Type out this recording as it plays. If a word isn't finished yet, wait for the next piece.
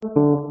All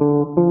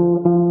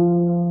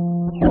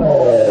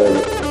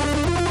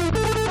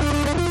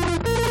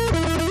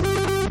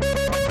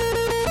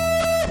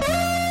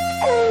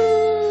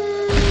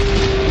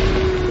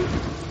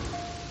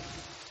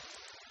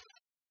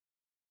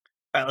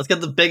right, let's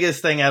get the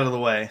biggest thing out of the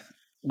way,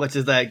 which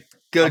is that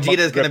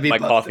Gogeta's going to be my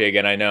busted. coffee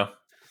again. I know.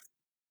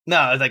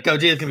 No, it's like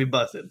Gogeta's going to be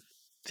busted.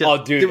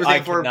 Oh, dude,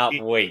 I cannot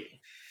wait.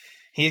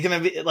 He's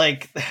going to be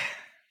like,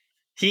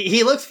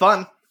 he looks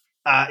fun.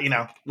 Like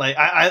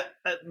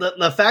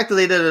the fact that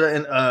they did it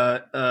in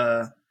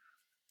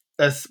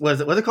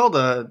what's it called,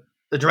 the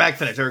drag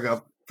finish? There we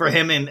go, for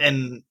him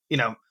and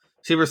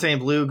Super Saiyan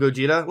Blue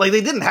Gogeta. Like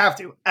they didn't have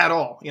to at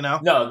all.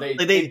 No, they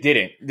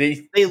didn't.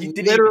 They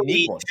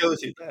literally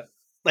chose you that.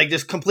 Like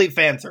just complete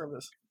fan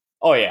service.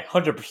 Oh yeah,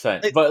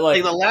 100%. But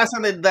like the last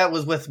time they did that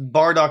was with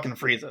Bardock and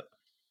Frieza.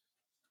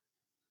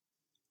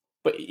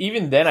 But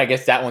even then, I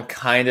guess that one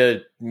kind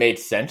of made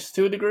sense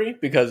to a degree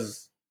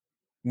because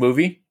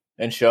movie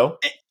and show.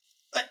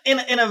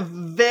 In a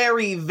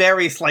very,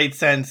 very slight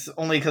sense,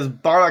 only because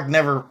Bardock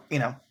never,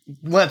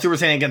 went Super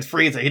Saiyan against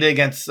Frieza. He did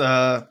against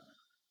Frost?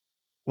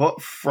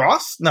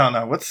 No.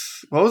 What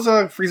was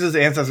Frieza's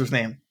ancestor's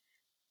name?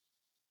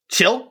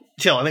 Chill.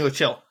 I think it was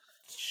Chill.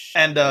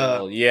 And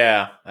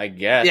yeah, I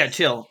guess. Yeah,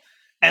 Chill.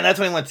 And that's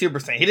when he went Super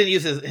Saiyan. He didn't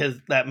use his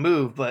that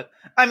move, but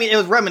I mean, it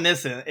was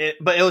reminiscent.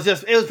 But it was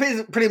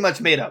pretty much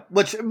made up.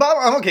 But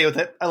I'm okay with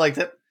it. I liked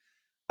it.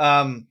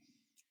 And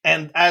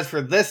as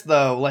for this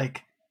though,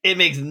 like it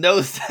makes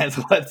no sense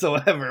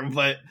whatsoever.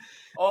 But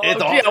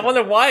it's awesome. I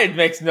wonder why it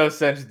makes no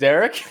sense,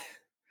 Derek.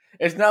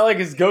 It's not like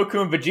it's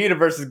Goku and Vegeta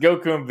versus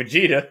Goku and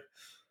Vegeta.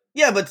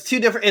 Yeah, but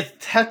it's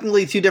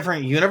technically two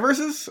different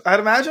universes,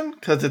 I'd imagine,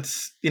 because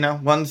it's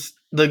one's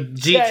the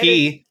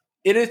GT.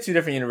 Yeah, it is two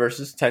different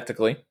universes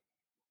technically.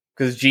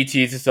 Because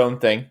GT is its own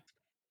thing.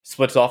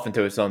 Splits off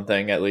into its own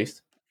thing, at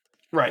least.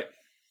 Right.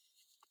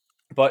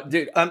 But,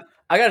 dude, I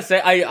gotta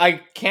say,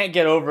 I can't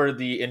get over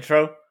the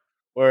intro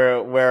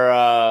where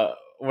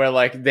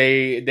like,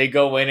 they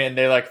go in and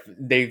they're like,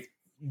 they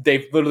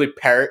literally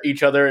parrot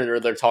each other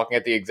and they're talking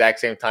at the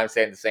exact same time,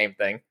 saying the same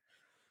thing.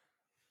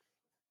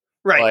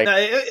 Right. Like, no,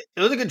 it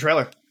was a good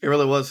trailer. It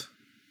really was.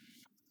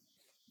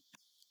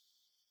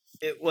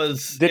 It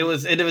was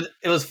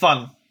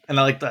fun, and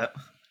I like that.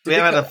 We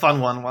haven't had a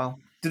fun one while.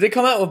 Did they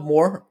come out with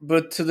more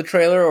to the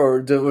trailer,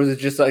 or was it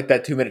just like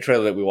that 2-minute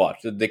trailer that we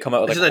watched? Did they come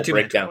out with like a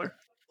breakdown? Trailer.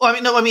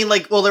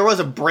 Well, there was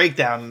a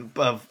breakdown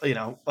of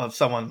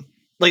someone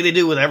like they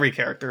do with every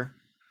character.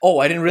 Oh,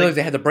 I didn't realize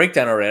they had the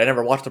breakdown already. I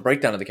never watched the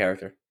breakdown of the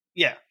character.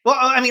 Yeah. Well,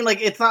 I mean,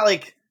 like it's not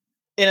like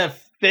an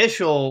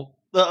official.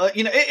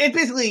 It's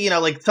basically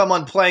like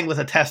someone playing with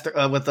a tester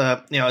with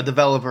a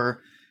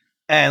developer,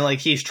 and like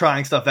he's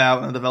trying stuff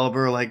out, and the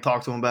developer like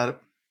talks to him about it.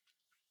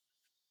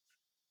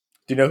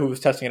 Do you know who was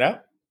testing it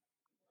out?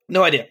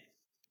 No idea.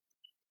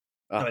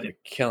 Oh, no idea. You're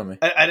killing me.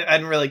 I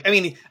didn't really. I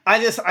mean,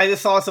 I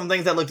just saw some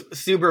things that looked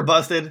super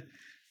busted.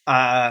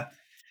 The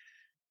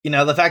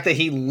fact that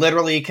he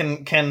literally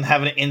can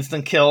have an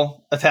instant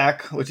kill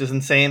attack, which is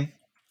insane.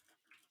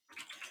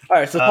 All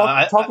right, so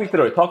talk me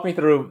through it. Talk me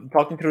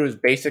through his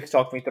basics.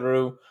 Talk me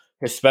through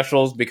his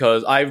specials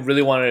because I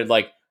really wanted to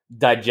like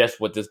digest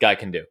what this guy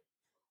can do.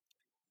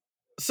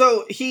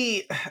 So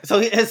his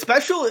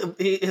special,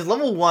 his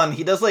level 1,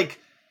 he does like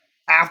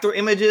after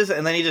images,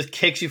 and then he just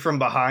kicks you from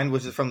behind,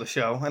 which is from the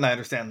show, and I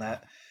understand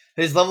that.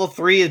 His level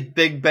 3 is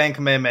Big Bang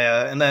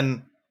Kamehameha, and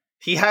then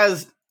he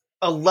has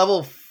a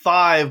level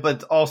 5,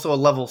 but also a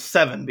level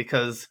 7,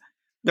 because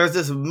there's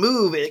this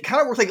move, it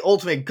kind of works like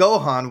Ultimate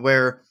Gohan,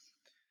 where,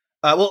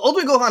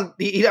 Ultimate Gohan,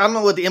 I don't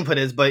know what the input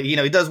is, but, he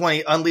does when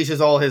he unleashes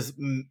all his,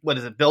 what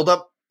is it,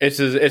 build-up? It's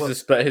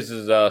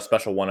his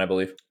special one, I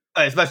believe.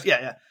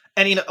 Yeah.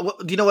 And, do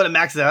you know what it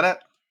maxes out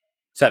at?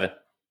 7.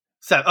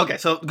 Okay,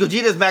 so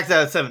Gogeta's maxed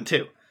out at 7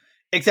 too.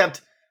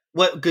 Except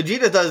what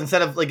Gogeta does,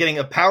 instead of like getting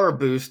a power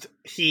boost,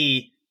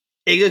 it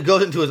just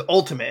goes into his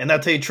ultimate, and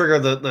that's how you trigger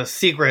the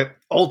secret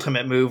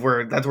ultimate move,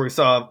 that's where we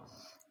saw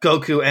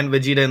Goku and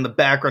Vegeta in the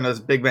background as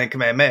Big Bang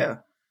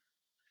Kamehameha.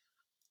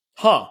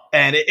 Huh.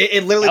 And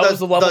it literally was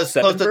the level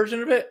 7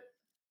 version of it?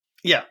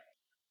 Yeah.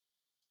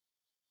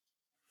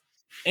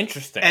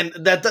 Interesting. And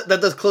that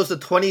does close to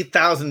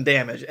 20,000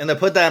 damage. And to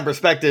put that in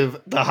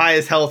perspective, the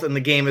highest health in the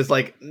game is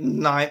like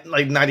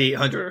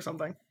 9,800 or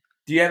something.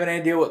 Do you have an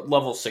idea what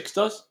level 6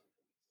 does?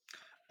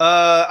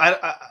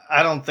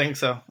 I don't think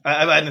so.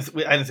 I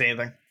didn't see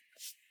anything.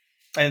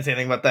 I didn't say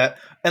anything about that.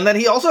 And then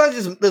he also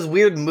has this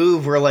weird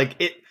move where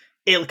like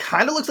it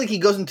kind of looks like he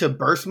goes into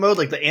burst mode,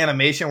 like the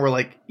animation where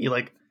like you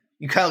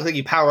kind of look like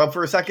you power up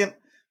for a second,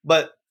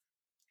 but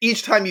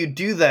each time you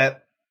do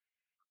that,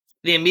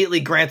 it immediately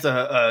grants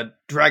a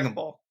Dragon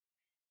Ball.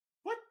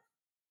 What?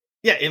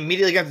 Yeah, it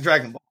immediately grants a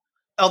Dragon Ball.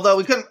 Although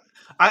we couldn't,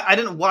 I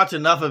didn't watch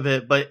enough of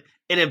it, but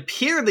it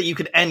appeared that you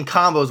could end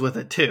combos with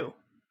it too.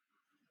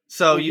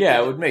 So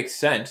it would make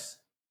sense.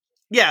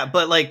 Yeah,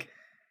 but like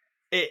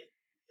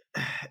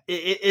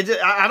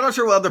I'm not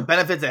sure what other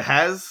benefits it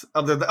has.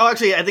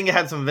 Actually, I think it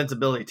had some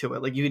invincibility to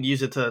it. Like you could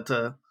use it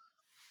to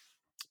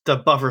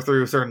buffer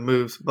through certain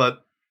moves.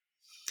 But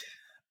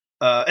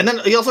And then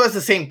he also has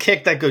the same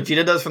kick that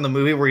Gogeta does from the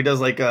movie, where he does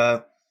like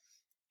I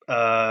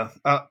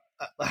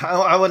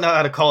wouldn't know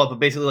how to call it, but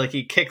basically like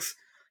he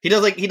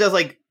does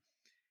like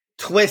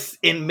twists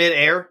in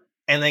midair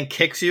and then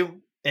kicks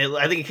you. And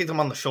I think he kicks him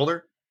on the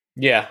shoulder.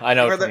 Yeah, I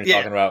know what you're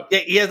talking about. Yeah,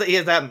 he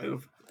has that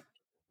move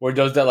where he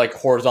does that like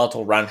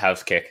horizontal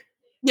roundhouse kick.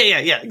 Yeah,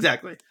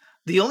 exactly.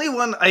 The only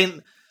one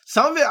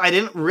some of it I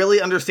didn't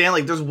really understand.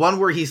 Like, there's one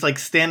where he's like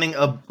standing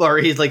up, or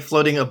he's like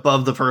floating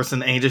above the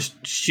person, and he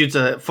just shoots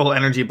a full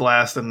energy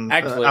blast. And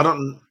actually, I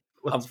don't.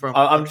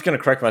 I'm just gonna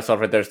correct myself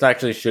right there. It's not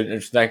actually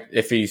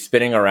if he's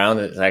spinning around,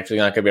 it's actually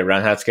not gonna be a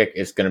roundhouse kick.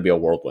 It's gonna be a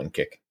whirlwind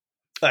kick.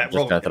 Right,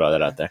 just gonna throw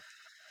that out there.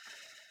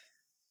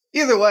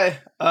 Either way,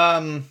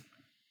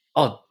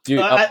 oh, dude,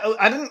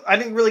 I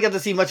didn't really get to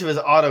see much of his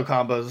auto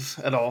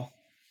combos at all.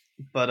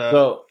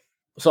 But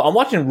so I'm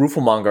watching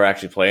Rufumonger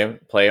actually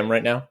play him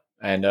right now,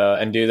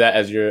 and do that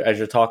as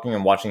you're talking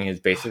and watching his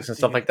basics and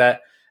stuff like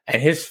that.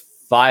 And his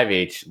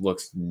 5H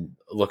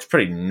looks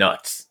pretty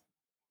nuts.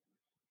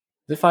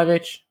 Is it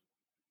 5H?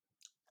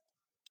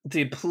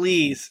 Dude,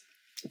 please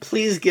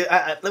give.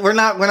 We're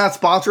not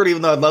sponsored,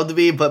 even though I'd love to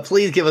be. But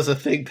please give us a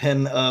fig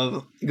pin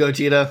of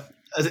Gogeta.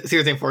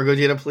 Seriously, for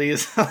Gogeta,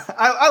 please.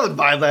 I would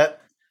buy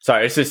that.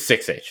 Sorry, it's just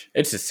 6H.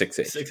 It's just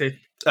 6H. 6H.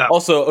 Oh.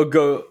 Also, a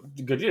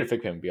Gogeta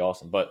fig pin would be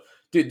awesome. But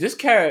dude, this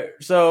character.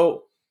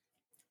 So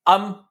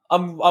I'm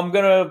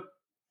gonna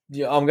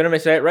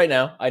say it right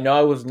now. I know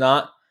I was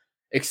not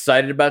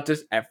excited about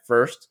this at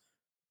first,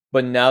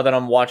 but now that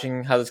I'm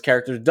watching how this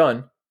character is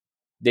done,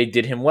 they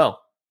did him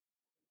well.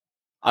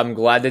 I'm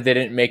glad that they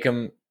didn't make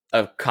him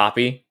a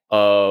copy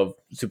of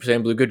Super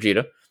Saiyan Blue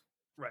Gogeta.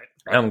 Right.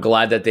 And I'm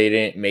glad that they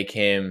didn't make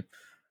him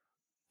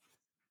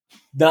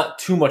not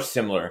too much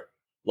similar.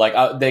 Like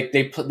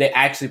they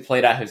actually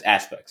played out his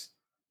aspects.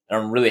 And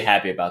I'm really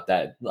happy about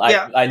that.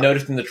 I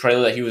noticed in the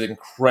trailer that he was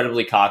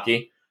incredibly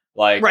cocky.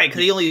 Like, right,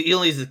 because he only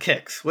uses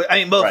kicks. I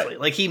mean, mostly.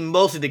 Right. Like, he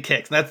mostly did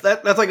kicks. And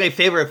that's like my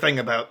favorite thing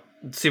about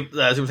Super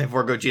Saiyan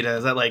 4 Gogeta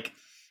is that, like,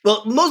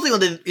 well, mostly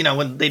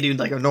when they do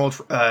like a normal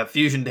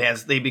fusion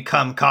dance, they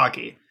become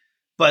cocky.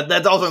 But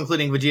that's also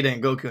including Vegeta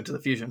and Goku into the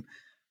fusion.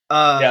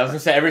 I was gonna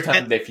say every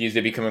time they fuse,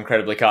 they become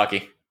incredibly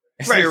cocky.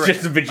 It's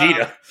just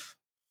Vegeta.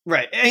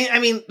 Right. I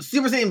mean,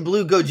 Super Saiyan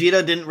Blue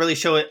Gogeta didn't really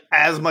show it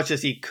as much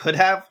as he could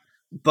have,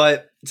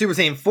 but Super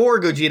Saiyan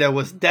 4 Gogeta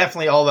was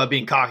definitely all about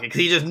being cocky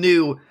because he just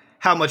knew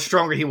how much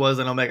stronger he was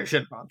than Omega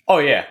Shenron. Oh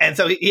yeah, and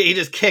so he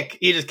just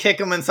kick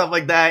him and stuff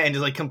like that, and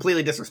just like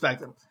completely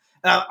disrespect him.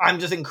 I'm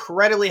just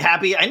incredibly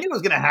happy. I knew it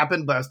was going to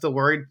happen, but I was still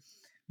worried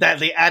that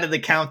they added the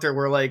counter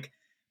where, like,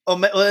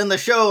 in the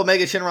show,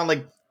 Omega Shenron,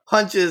 like,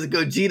 punches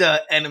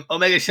Gogeta, and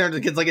Omega Shenron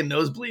just gets, like, a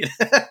nosebleed.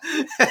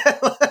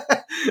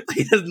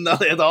 He does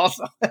nothing. It's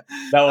awesome.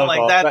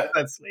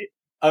 That's sweet.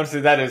 Honestly,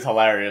 that is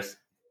hilarious.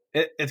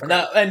 It's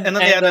great. And then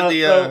they added I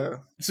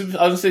was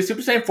going to say,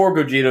 Super Saiyan 4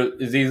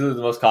 Gogeta is easily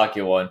the most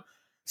cocky one.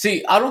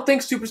 See, I don't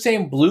think Super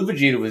Saiyan Blue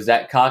Vegeta was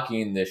that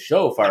cocky in this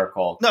show, if I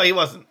recall. No, he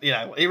wasn't.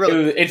 Yeah, he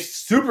really. It's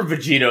Super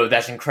Vegeta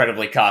that's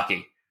incredibly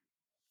cocky.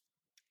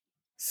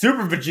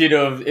 Super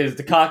Vegeta is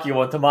the cocky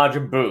one to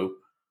Majin Buu,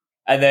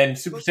 and then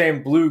Super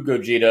Saiyan Blue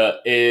Gogeta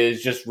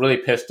is just really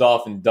pissed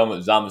off and done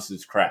with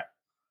Zamasu's crap.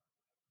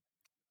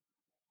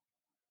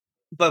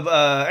 But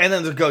and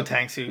then there's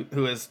Gotenks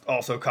who is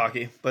also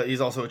cocky, but he's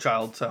also a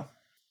child, so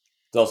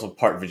he's also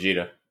part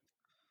Vegeta.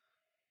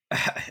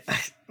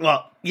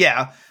 Well,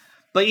 yeah.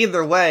 But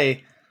either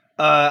way,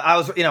 I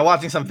was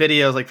watching some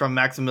videos like from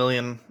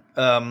Maximilian,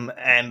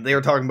 and they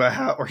were talking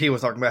about he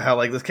was talking about how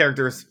like this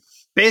character is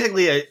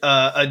basically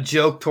a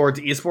joke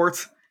towards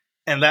esports,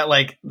 and that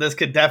like this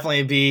could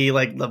definitely be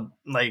like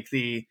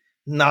the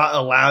not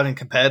allowed in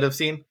competitive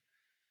scene.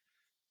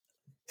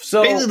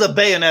 So basically, the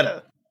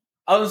Bayonetta.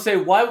 I was gonna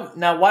say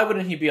why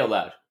wouldn't he be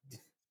allowed?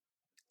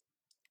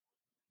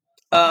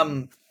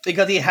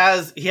 Because he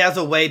has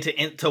a way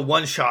to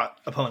one shot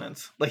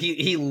opponents. Like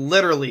he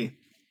literally.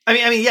 I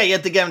mean, yeah, you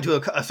have to get him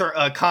to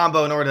a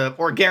combo in order to,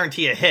 or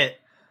guarantee a hit,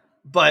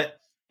 but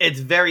it's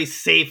very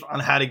safe on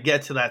how to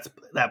get to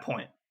that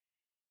point.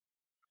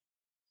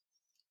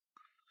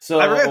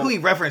 So I forget who he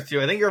referenced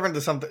to. I think he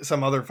referenced to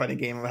some other fighting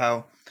game of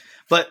how,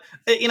 but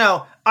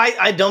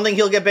I don't think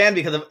he'll get banned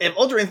because if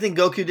Ultra Instinct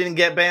Goku didn't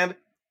get banned,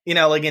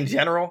 like in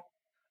general,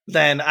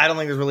 then I don't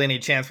think there's really any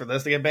chance for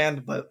this to get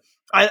banned. But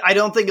I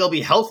don't think it'll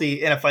be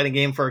healthy in a fighting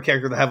game for a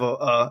character to have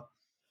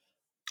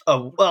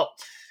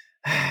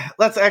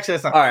that's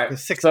not all right.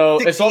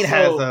 16 it's also,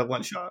 has a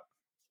one shot.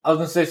 I was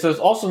gonna say, so it's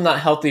also not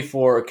healthy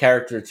for a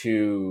character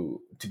to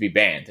be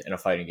banned in a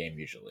fighting game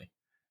usually.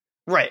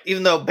 Right,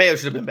 even though Bayo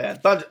should have been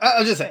banned. But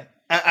I'm just saying.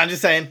 I'm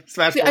just saying.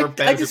 Smash 4.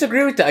 I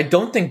disagree with that. I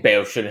don't think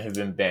Bayo shouldn't have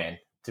been banned.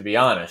 To be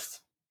honest,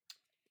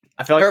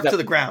 I feel like nerf to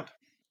the ground.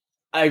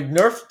 I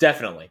nerf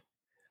definitely.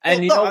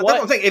 And you know what? That's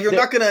what I'm saying. If you're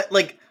not gonna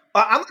like,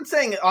 I'm not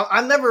saying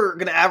I'm never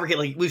gonna advocate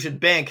like we should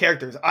ban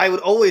characters. I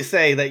would always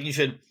say that you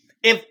should.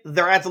 If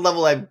they're at the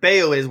level that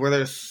Bayo is, where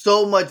they're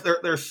so much better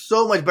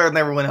than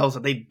everyone else,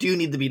 that they do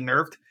need to be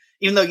nerfed.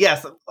 Even though,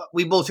 yes,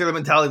 we both share the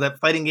mentality that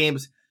fighting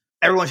games,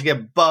 everyone should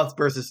get buffed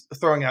versus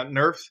throwing out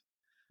nerfs.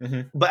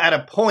 But at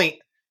a point,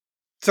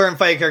 certain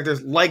fighting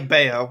characters like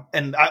Bayo,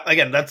 and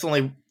again, that's the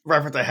only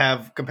reference I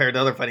have compared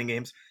to other fighting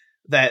games,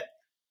 that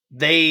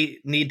they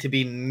need to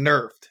be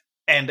nerfed.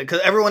 And because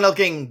everyone else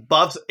getting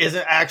buffs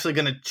isn't actually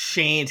going to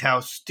change how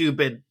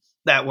stupid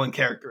that one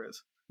character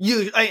is.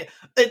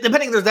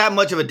 Depending, there's that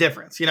much of a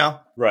difference,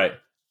 Right.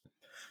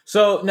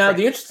 So now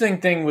the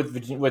interesting thing with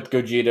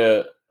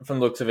Gogeta, from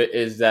the looks of it,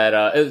 is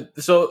that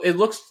so it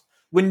looks,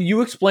 when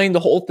you explained the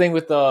whole thing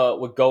with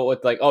Go,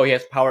 with like, oh, he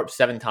has to power up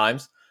 7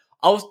 times.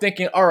 I was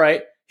thinking, all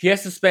right, he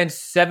has to spend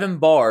 7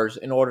 bars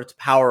in order to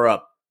power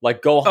up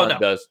like Gohan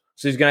does.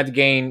 So he's gonna have to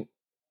gain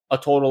a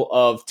total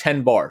of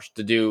 10 bars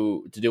to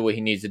do what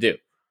he needs to do.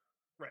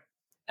 Right.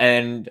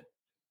 And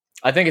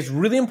I think it's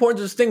really important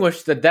to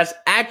distinguish that that's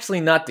actually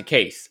not the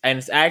case, and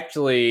it's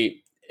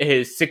actually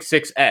his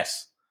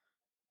 6-6S.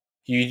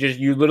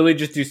 You literally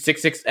just do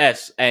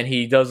 6-6S, and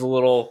he does a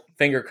little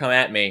finger come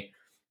at me.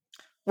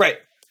 Right.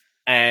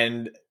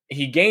 And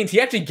he gains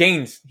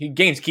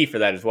ki for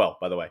that as well,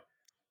 by the way.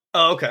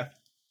 Oh, okay.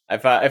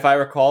 If I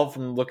recall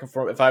from looking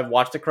for, if I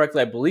watched it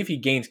correctly, I believe he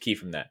gains ki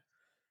from that.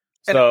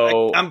 And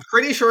so I'm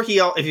pretty sure if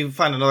you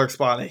find another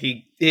spot,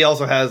 he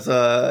also has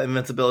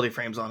invincibility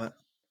frames on it.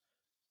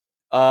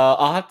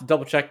 I'll have to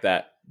double check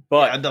that.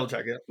 But yeah, I'll double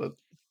check it.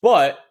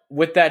 But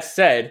with that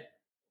said,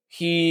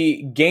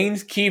 he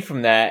gains ki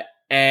from that,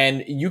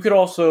 and you're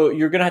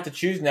gonna have to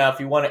choose now if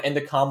you want to end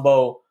the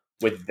combo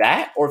with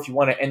that, or if you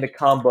want to end the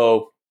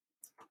combo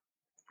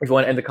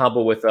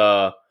with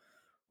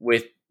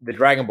the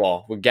Dragon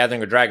Ball, with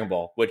gathering a Dragon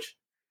Ball, which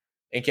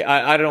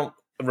I don't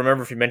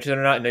remember if you mentioned it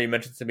or not. I know you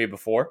mentioned it to me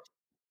before.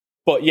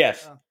 But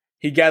yes,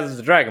 he gathers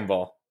the Dragon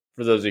Ball,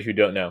 for those of you who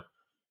don't know.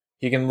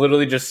 He can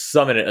literally just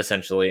summon it,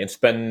 essentially, and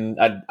spend...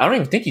 I don't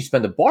even think you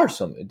spend a bar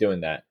doing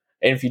that.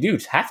 And if you do,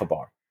 it's half a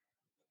bar.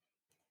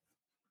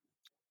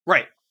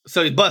 Right.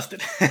 So he's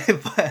busted.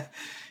 But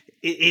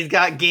he's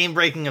got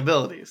game-breaking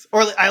abilities.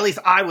 Or at least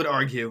I would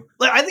argue.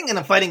 Like, I think in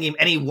a fighting game,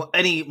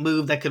 any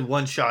move that could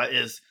one-shot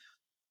is...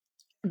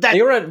 They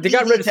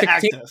got rid of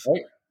 16,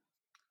 right?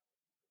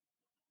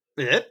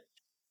 It?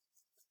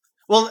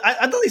 Well,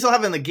 I thought they still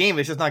have it in the game.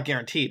 It's just not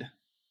guaranteed.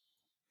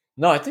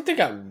 No, I think they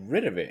got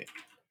rid of it.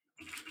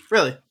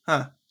 Really?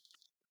 Huh.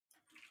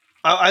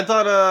 I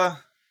thought...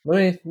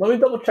 Let me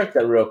double check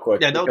that real quick.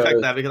 Yeah, double check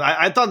that, because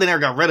I thought they never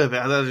got rid of it.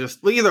 I thought it was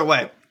just... Well, either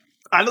way.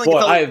 I don't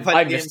think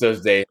I miss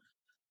those days.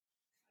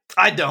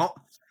 I don't.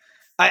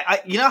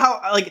 You know how,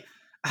 like...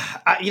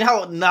 you know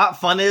how not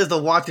fun it is to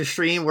watch a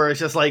stream where it's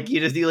just like you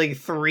just do like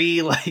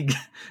 3 like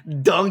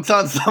dunks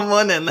on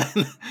someone and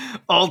then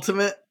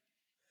ultimate?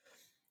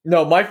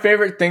 No, my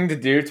favorite thing to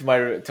do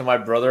to my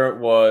brother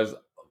was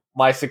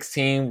my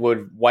 16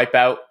 would wipe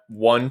out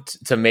 1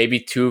 to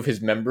maybe 2 of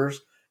his members,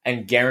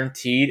 and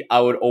guaranteed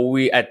I would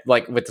always, at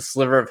like with the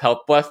sliver of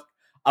health left,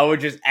 I would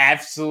just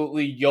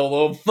absolutely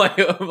YOLO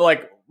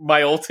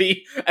my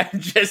ulti and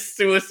just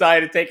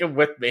suicide and take him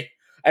with me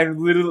and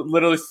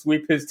literally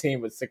sweep his team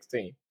with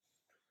 16.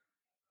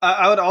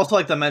 I would also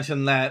like to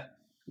mention that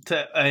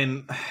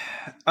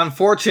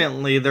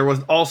unfortunately there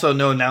was also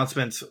no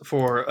announcements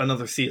for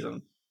another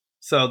season.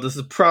 So this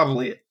is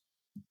probably it.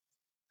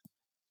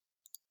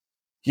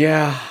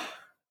 Yeah.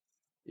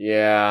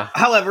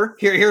 However,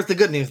 here's the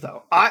good news,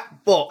 though. At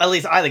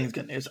least I think it's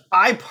good news.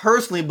 I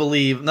personally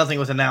believe nothing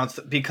was announced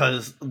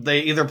because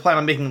they either plan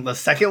on making the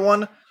second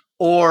one,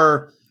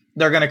 or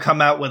they're going to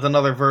come out with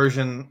another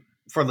version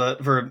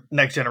for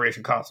next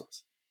generation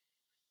consoles.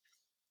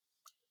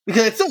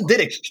 Because it still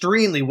did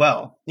extremely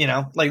well,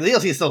 like the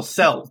DLC still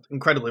sold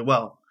incredibly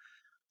well.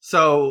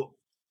 So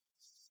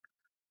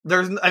I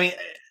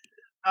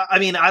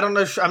don't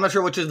know. I'm not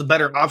sure which is the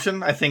better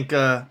option. I think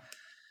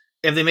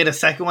if they made a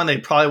second one,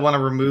 they'd probably want to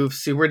remove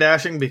super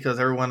dashing because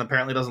everyone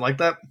apparently doesn't like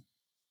that.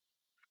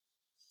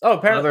 Oh,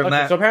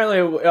 apparently. So apparently,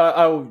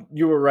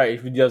 you were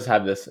right. He does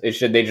have this. They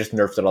just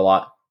nerfed it a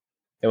lot.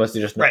 They must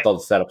have just nerfed all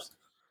the setups.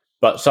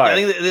 But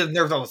sorry, yeah, I think they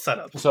nerfed all the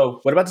setups. So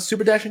what about the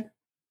super dashing?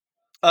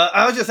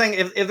 I was just saying,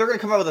 if they're going to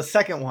come out with a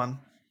second one,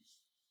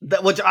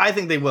 which I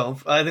think they will,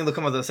 I think they'll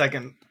come out with a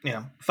second,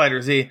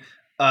 Fighter Z.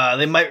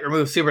 They might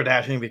remove super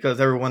dashing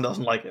because everyone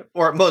doesn't like it,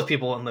 or most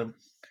people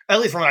at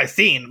least from what I've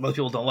seen, most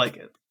people don't like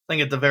it. I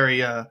think it's a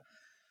very,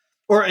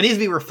 or it needs to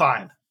be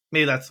refined.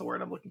 Maybe that's the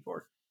word I'm looking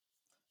for.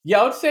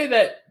 Yeah, I would say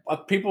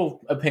that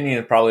people's opinion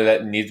is probably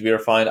that it needs to be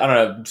refined. I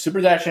don't know.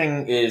 Super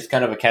dashing is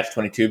kind of a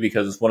catch-22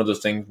 because it's one of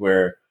those things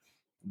where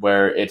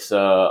it's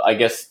I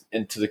guess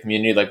into the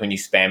community, like when you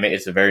spam it,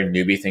 it's a very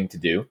newbie thing to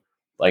do.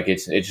 Like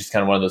it's just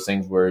kind of one of those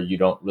things where you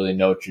don't really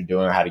know what you're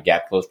doing or how to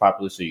gap close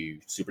properly, so you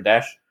super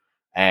dash,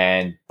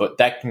 but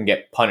that can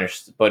get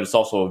punished. But it's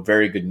also a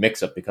very good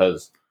mix up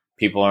because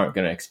people aren't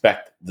going to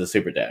expect the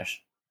super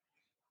dash.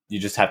 You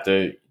just have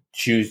to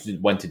choose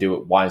when to do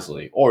it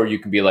wisely, or you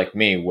can be like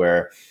me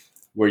where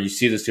you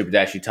see the super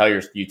dash, you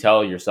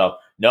tell yourself,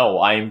 no,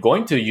 I am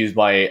going to use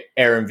my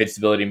air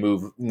invincibility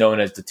move known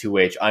as the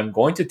 2H. I'm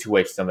going to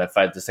 2H them if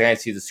the second I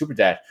see the super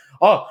dash.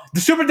 Oh, the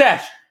super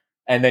dash!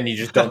 And then you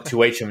just don't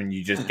 2H them and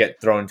you just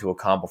get thrown into a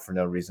combo for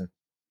no reason.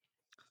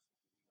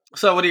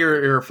 So, what are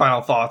your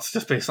final thoughts,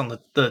 just based on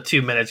the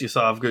 2 minutes you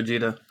saw of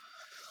Gogeta?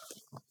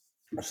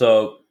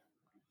 So,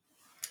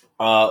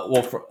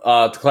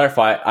 to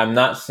clarify, I'm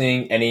not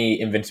seeing any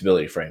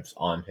invincibility frames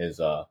on his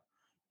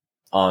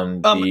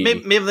on the.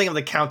 Maybe think of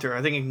the counter.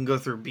 I think it can go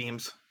through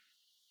beams.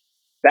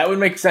 That would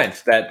make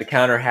sense that the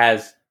counter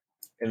has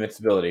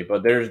invincibility,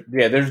 but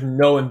there's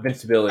no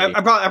invincibility.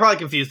 I probably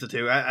confused the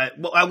two. I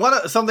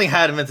want something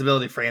had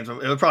invincibility frames. It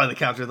was probably the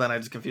counter. Then I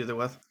just confused it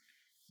with.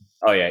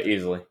 Oh yeah,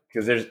 easily,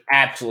 because there's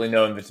absolutely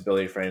no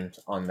invincibility frames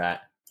on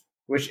that,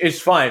 which is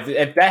fine.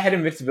 If that had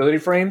invincibility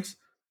frames,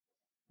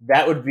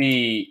 that would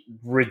be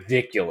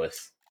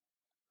ridiculous,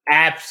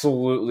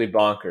 absolutely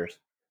bonkers.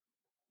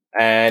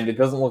 And it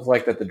doesn't look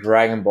like that the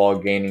Dragon Ball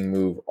gaining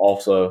move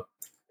also.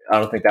 I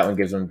don't think that one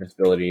gives him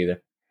invincibility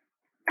either.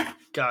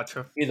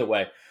 Gotcha. Either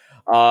way,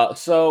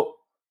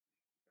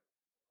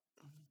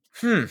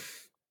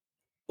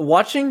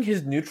 watching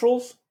his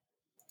neutrals,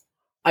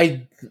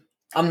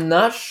 I'm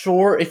not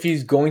sure if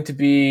he's going to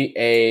be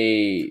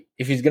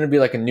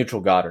like a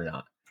neutral god or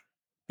not,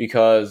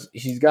 because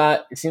it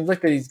seems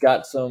like that he's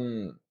got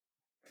some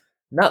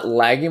not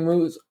laggy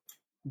moves,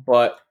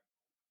 but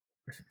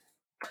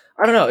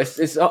I don't know.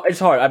 It's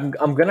hard.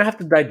 I'm gonna have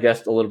to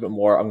digest a little bit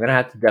more. I'm gonna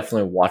have to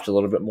definitely watch a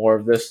little bit more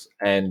of this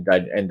and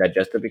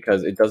digest it,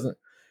 because it doesn't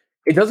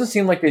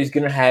seem like that he's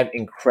gonna have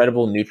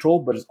incredible neutral,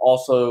 but it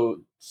also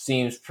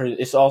seems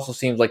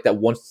like that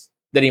once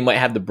that he might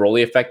have the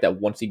Broly effect, that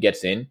once he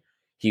gets in,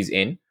 he's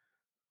in.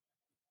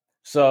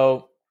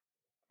 So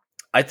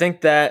I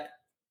think that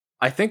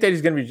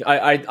he's gonna be.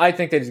 I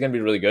think that he's gonna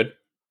be really good.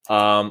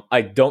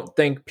 I don't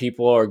think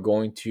people are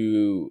going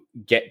to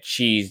get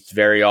cheesed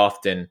very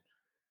often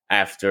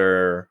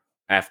after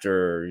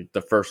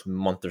the first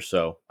month or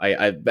so.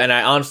 I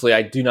honestly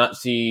I do not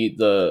see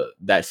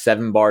that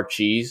 7-bar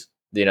cheese.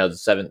 The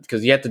 7,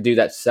 because you have to do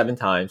that 7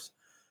 times.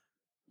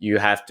 You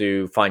have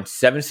to find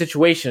 7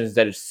 situations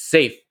that is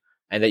safe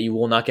and that you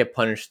will not get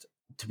punished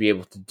to be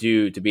able to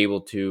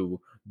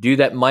do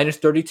that minus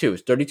 32.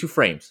 It's 32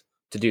 frames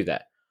to do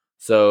that.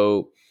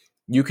 So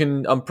you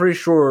can, I'm pretty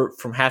sure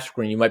from half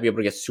screen you might be able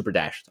to get super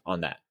dashed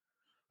on that,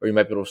 or you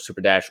might be able to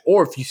super dash,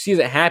 or if you see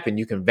that happen,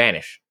 you can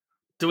vanish.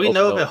 Do we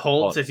know if it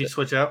holds if you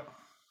switch out?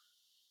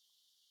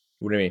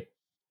 What do you mean?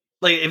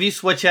 Like, if you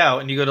switch out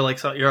and you go to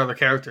like your other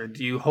character,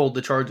 do you hold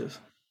the charges?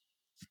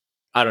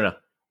 I don't know.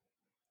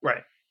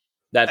 Right.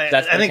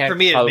 That's I think for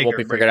me, it won't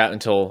be figured out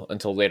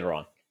until later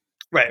on.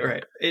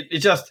 Right. It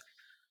just,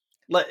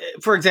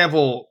 for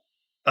example,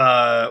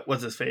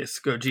 what's his face,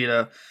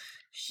 Gogeta.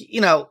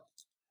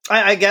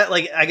 I get,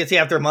 like, I can see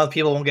after a month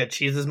people won't get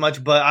cheese as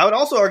much, but I would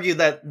also argue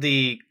that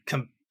the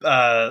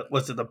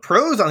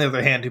pros, on the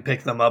other hand, who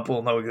pick them up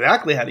will know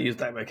exactly how to use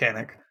that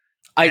mechanic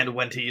and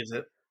when to use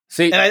it.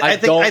 See, and I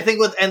think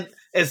with, and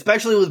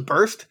especially with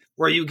burst,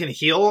 where you can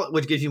heal,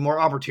 which gives you more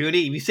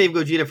opportunity. If you save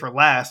Gogeta for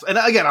last, and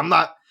again, I'm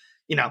not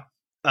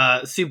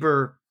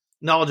super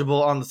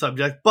knowledgeable on the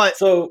subject, but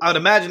so I would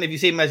imagine if you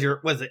save him as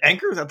was it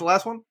Anchor? Is that the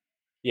last one?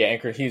 Yeah,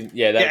 Anchor. Anchor's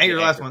the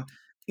last one.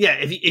 Yeah,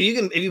 if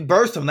you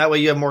burst him, that way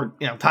you have more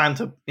time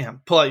to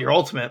pull out your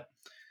ultimate.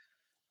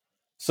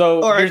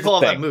 So or pull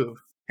out that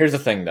move. Here's the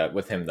thing though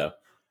with him though,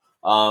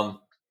 I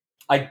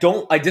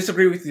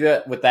disagree with you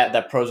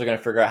that pros are going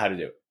to figure out how to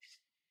do it,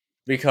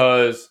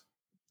 because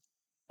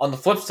on the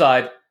flip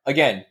side,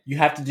 again, you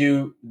have to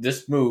do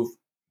this move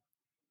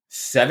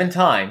 7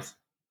 times.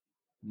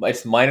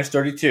 It's minus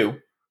 32,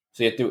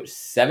 so you have to do it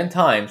 7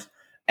 times,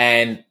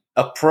 and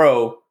a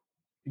pro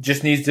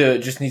just needs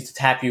to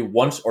tap you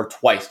once or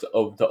twice to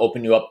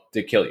open you up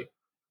to kill you.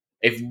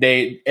 If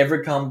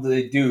every combo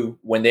they do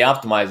when they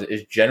optimize it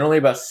is generally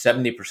about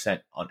 70%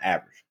 on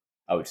average,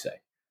 I would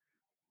say.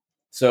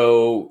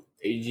 So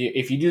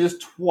if you do this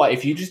twice,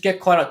 if you just get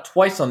caught out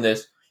twice on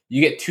this,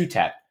 you get 2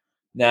 tap.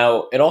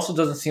 Now, it also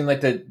doesn't seem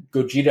like that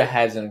Gogeta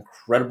has an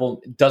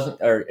incredible.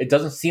 It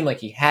doesn't seem like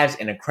he has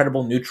an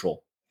incredible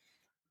neutral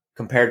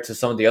compared to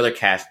some of the other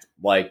casts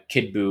like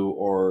Kid Buu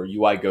or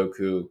UI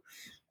Goku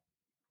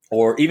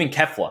or even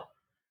Kefla.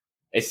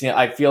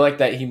 I feel like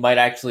that he might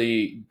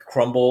actually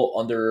crumble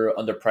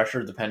under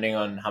pressure depending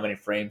on how many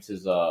frames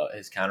his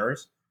counter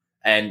is,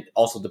 and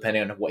also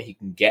depending on what he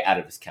can get out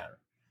of his counter.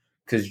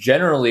 Because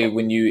generally,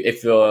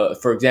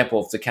 for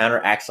example, if the counter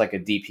acts like a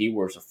DP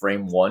where it's a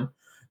frame 1,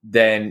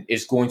 then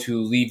it's going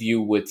to leave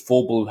you with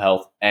full blue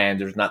health,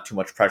 and there's not too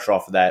much pressure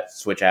off of that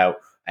switch out,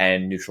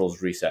 and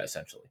neutrals reset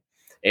essentially.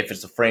 If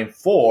it's a frame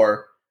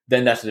 4,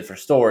 then that's a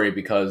different story,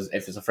 because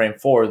if it's a frame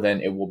 4, then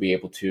it will be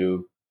able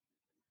to,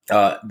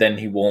 then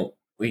you won't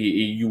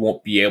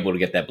be able to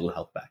get that blue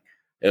health back.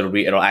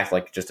 It'll act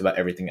like just about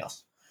everything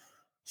else.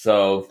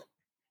 So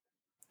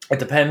it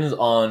depends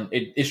on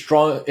it's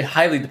strong. It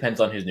highly depends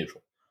on his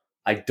neutral.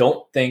 I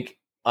don't think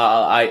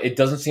it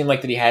doesn't seem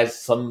like that he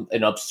has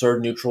an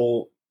absurd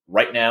neutral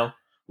right now,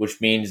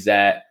 which means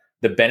that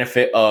the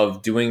benefit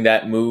of doing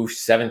that move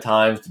 7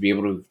 times to be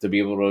able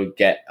to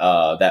get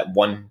that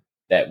one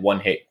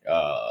hit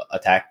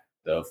attack,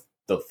 the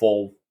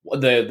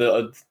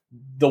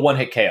one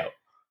hit KO,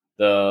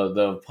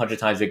 The 100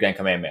 times Big Bang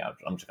Kamehameha.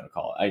 I'm just gonna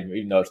call it.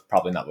 Even though it's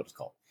probably not what it's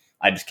called.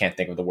 I just can't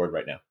think of the word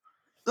right now.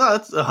 No,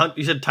 that's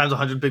you said times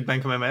 100 Big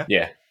Bang Kamehameha.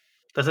 Yeah,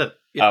 that's it.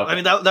 Yeah, okay. I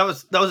mean that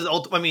was his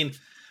ultimate. I mean,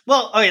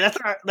 well, okay,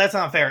 that's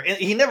not fair.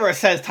 He never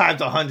says times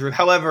 100.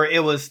 However,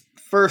 it was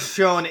first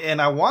shown in,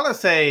 I want to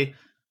say,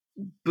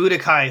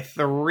 Budokai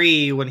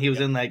 3 when he was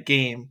in that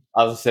game.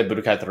 I was gonna say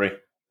Budokai 3.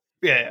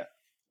 Yeah.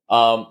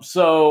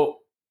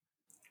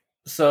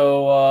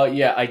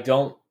 Yeah,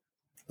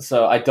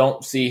 I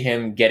don't see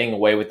him getting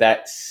away with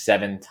that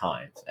 7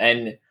 times.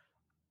 And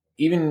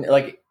even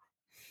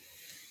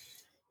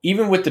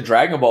with the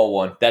Dragon Ball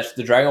one,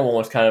 the Dragon Ball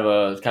one's kind of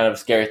a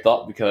scary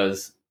thought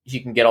because he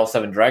can get all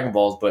 7 Dragon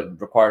Balls, but it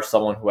requires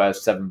someone who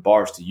has 7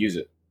 bars to use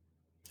it.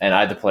 And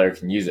either player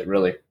can use it,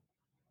 really.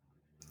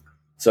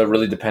 So it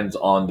really depends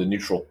on the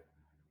neutral.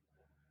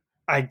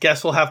 I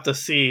guess we'll have to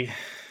see.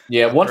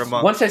 Yeah,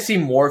 once I see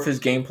more of his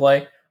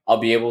gameplay, I'll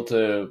be able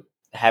to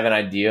have an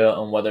idea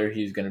on whether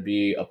he's going to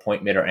be a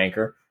point mid or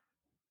anchor.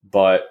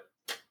 But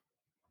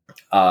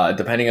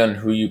depending on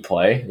who you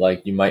play,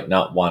 like, you might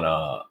not want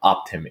to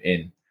opt him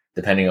in,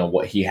 depending on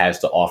what he has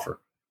to offer.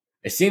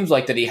 It seems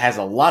like that he has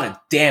a lot of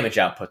damage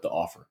output to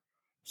offer.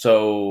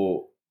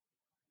 So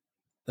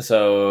it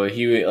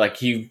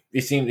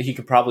seems that he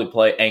could probably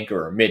play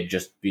anchor or mid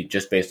just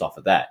based off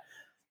of that.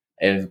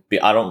 And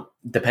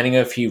depending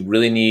on if he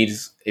really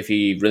needs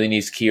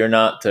key or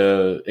not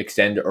to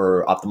extend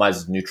or optimize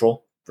his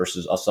neutral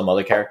versus some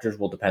other characters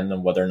will depend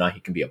on whether or not he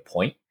can be a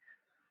point.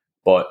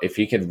 But if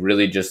he could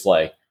really just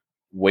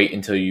wait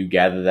until you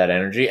gather that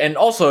energy, and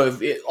also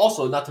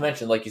not to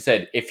mention, like you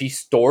said, if he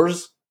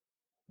stores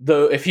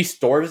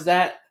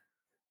that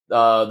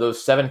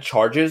those 7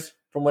 charges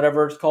from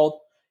whatever it's called,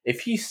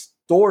 if he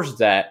stores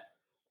that,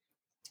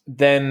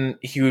 then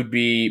he would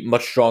be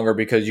much stronger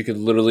because you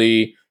can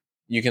literally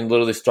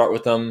start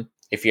with him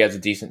if he has a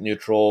decent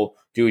neutral,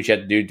 do what you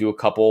have to do a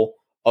couple.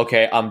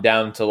 Okay, I'm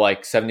down to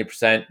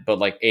 70%,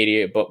 but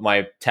 80, but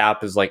my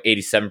tap is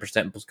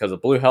 87% because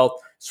of blue health.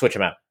 Switch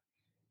him out,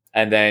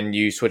 and then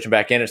you switch him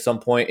back in at some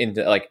point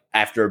into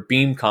after a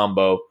beam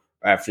combo,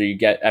 or after you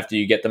get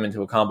them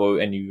into a combo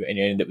and you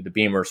end up with the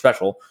beam or a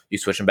special, you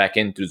switch them back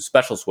in through the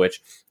special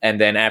switch, and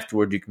then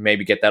afterward you can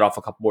maybe get that off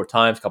a couple more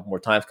times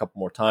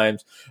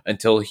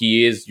until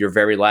he is your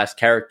very last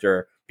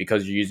character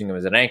because you're using him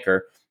as an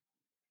anchor,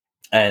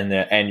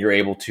 and you're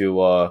able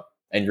to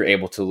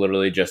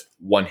literally just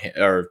one hit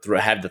or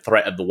have the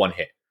threat of the one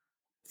hit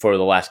for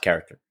the last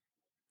character.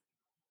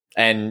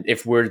 And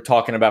if we're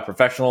talking about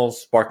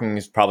professionals, sparking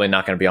is probably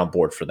not going to be on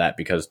board for that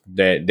because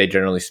they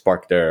generally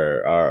spark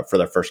for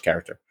their first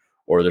character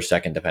or their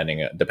second,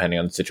 depending on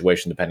the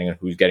situation, depending on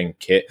who's getting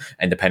kit,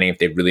 and depending if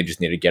they really just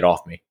need to get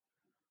off me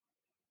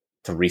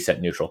to reset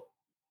neutral.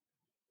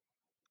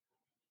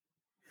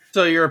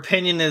 So your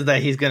opinion is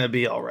that he's going to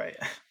be all right.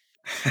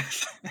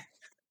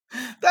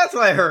 That's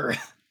what I heard.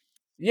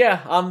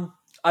 Yeah,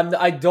 I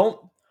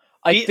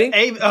think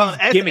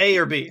S-A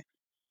or B?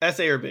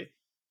 S-A or B?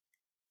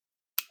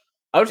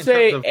 I would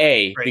say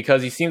A,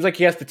 because he seems like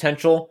he has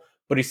potential,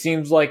 but he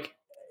seems like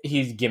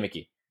he's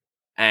gimmicky,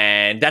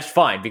 and that's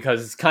fine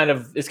because it's kind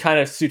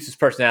of suits his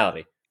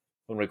personality.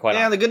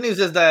 The good news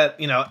is that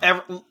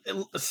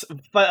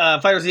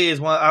FighterZ is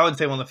one of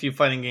the few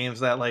fighting games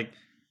that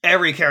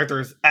every character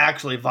is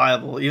actually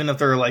viable, even if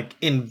they're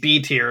in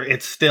B tier.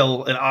 It's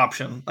still an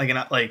option.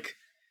 If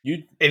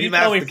you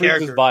tell me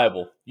Frieza is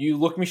viable, you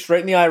look me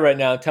straight in the eye right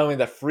now and tell me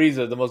that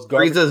Frieza, the most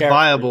garbage character,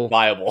 viable. Is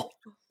viable.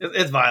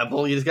 It's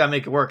viable. You just gotta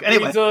make it work.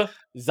 Anyway, Frieza,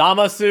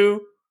 Zamasu,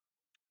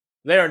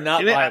 they are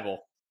not viable.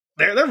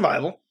 They're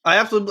viable. I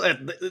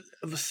absolutely.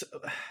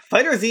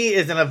 FighterZ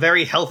is in a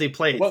very healthy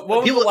place. What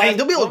was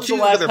the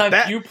last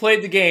time you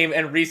played the game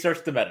and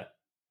researched the meta?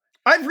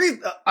 I've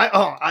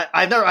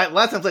never.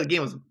 Last time I played the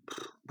game was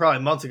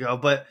probably months ago,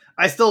 but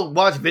I still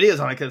watch videos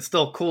on it because it's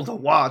still cool to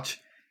watch.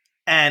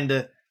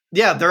 And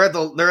yeah, they're at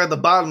the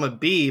bottom of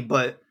B,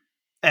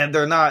 and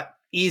they're not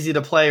easy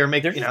to play or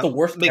make. They're just the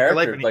worst make their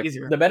life any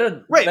easier. The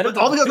meta, right? But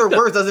all because they're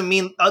worse doesn't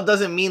mean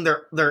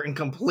they're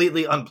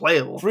completely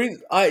unplayable.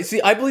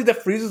 I believe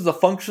that Frieza is a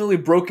functionally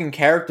broken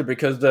character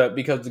because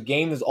the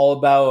game is all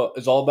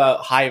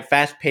about high,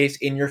 fast pace,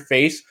 in your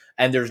face,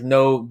 and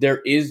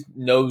there is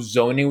no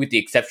zoning with the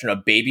exception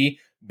of Baby.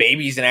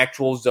 Baby's an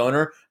actual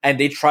zoner, and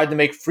they tried to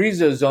make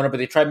Frieza a zoner, but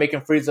they tried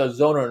making Frieza a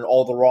zoner in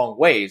all the wrong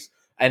ways,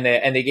 and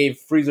they gave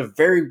Frieza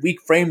very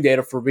weak frame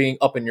data for being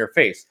up in your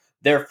face.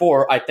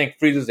 Therefore, I think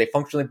Frieza is a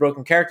functionally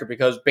broken character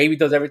because Baby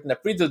does everything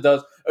that Frieza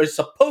does or is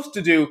supposed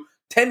to do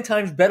 10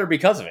 times better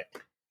because of it.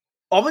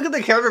 All because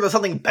the character does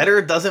something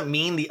better doesn't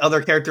mean the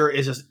other character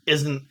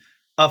isn't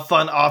a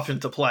fun option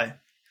to play.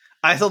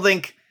 I still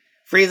think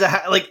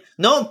Frieza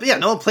no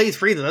one plays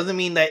Frieza. Doesn't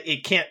mean that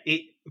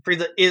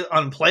Frieza is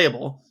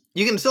unplayable.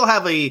 You can still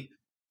have a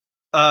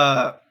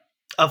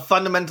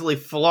fundamentally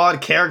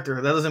flawed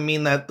character. That doesn't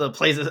mean that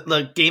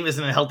the game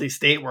isn't in a healthy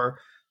state where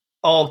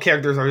all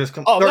characters are just.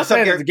 I'm not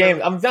saying that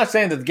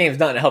the game's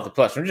not in a healthy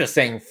place. I'm just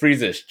saying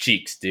Frieza's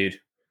cheeks,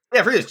 dude.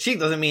 Yeah, Frieza's cheek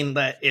doesn't mean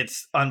that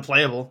it's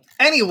unplayable.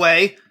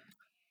 Anyway,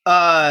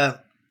 what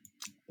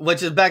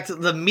which is back to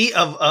the meat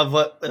of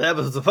what the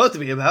episode was supposed to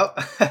be about.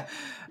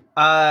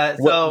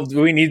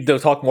 Do we need to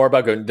talk more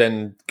about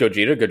than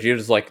Gogeta?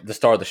 Gogeta's like the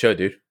star of the show,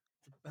 dude.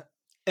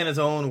 In his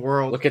own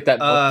world. Look at that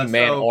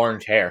man,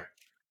 orange hair.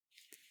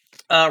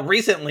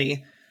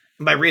 Recently,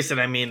 by recent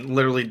I mean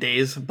literally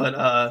days,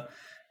 but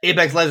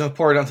Apex Legends was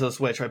ported onto the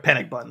Switch by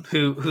Panic Button,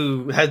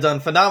 who has done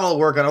phenomenal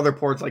work on other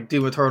ports like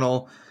Doom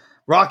Eternal,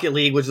 Rocket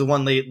League, which is the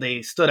one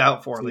they stood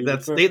out for.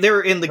 Like they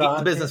were in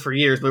the business for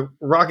years, but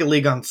Rocket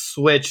League on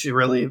Switch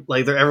really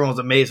everyone was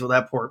amazed with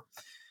that port.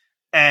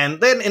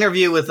 And they had an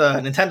interview with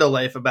Nintendo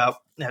Life about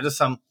just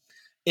some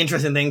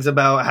interesting things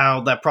about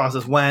how that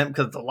process went,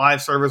 because the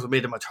live servers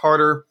made it much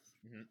harder.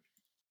 Mm-hmm.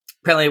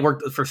 Apparently, they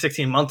worked for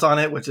 16 months on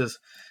it, which is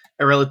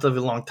a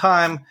relatively long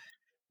time.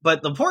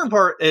 But the important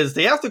part is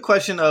they asked the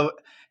question of,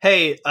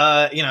 hey,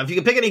 if you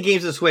could pick any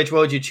games to Switch, what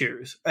would you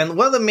choose? And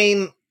one of the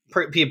main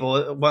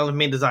people, one of the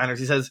main designers,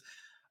 he says,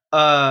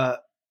 I'm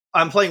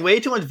playing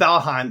way too much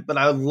Valheim, but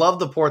I would love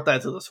to port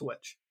that to the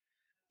Switch.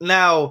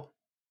 Now,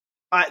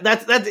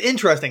 that's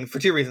interesting for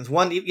two reasons.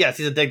 One, yes,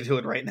 he's addicted to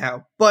it right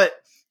now, but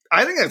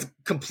I think that's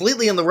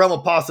completely in the realm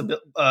of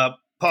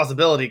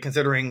possibility,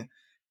 considering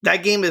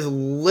that game is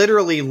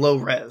literally low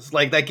res.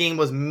 Like, that game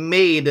was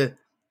made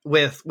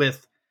with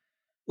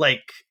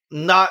like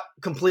not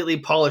completely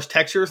polished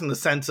textures in the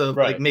sense of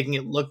like making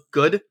it look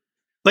good,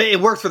 but it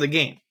works for the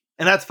game,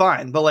 and that's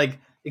fine. But like,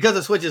 because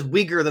the Switch is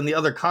weaker than the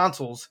other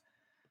consoles,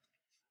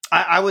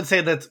 I would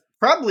say that's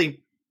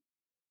probably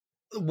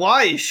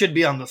why it should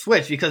be on the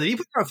Switch, because if you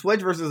put it on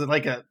Switch versus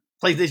like a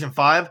PlayStation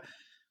 5,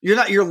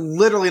 you're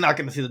literally not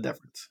going to see the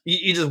difference.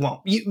 You just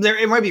won't.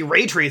 It might be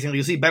ray tracing,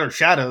 you see better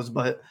shadows,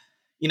 but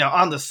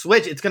on the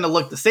Switch it's going to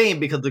look the same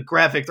because the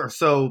graphics are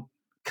so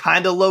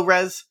kind of low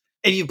res.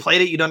 If you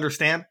played it, you'd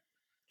understand.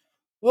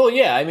 Well,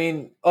 yeah, I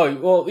mean,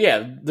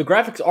 the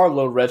graphics are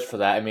low res for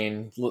that. I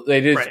mean,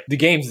 the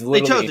game's literally,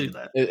 they chose to do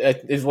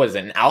that. What is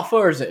it, an alpha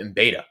or is it in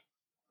beta?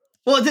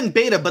 Well, it's in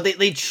beta, but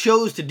they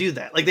chose to do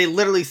that. Like, they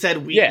literally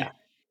said we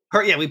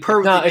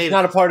purposely. It's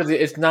not a part of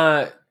the. It's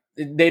not.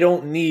 They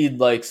don't need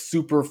like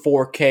super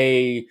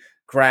 4K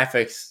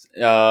graphics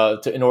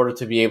in order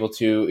to be able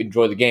to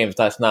enjoy the games.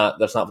 That's not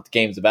what the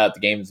game's about. The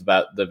game's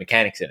about the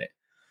mechanics in it.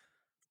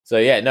 So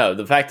yeah, no,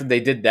 the fact that they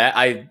did that,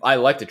 I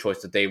like the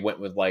choice that they went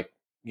with. Like,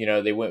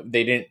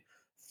 they didn't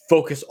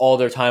focus all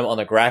their time on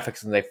the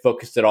graphics, and they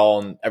focused it all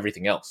on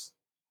everything else.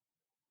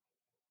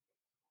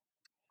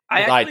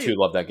 I too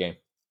love that game.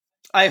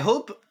 I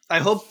hope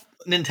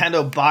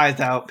Nintendo buys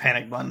out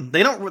Panic Button.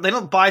 They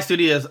don't buy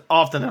studios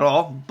often at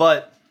all,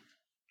 but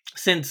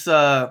since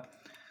they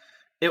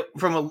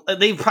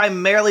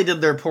primarily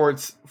did their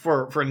ports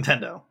for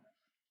Nintendo.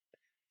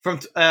 From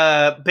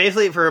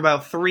basically for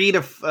about 3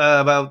 to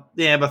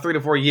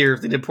 4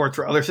 years, they did ports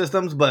for other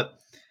systems, but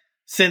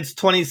since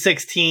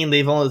 2016,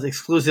 they've almost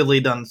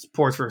exclusively done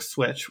ports for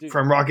Switch. Dude.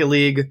 From Rocket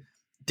League,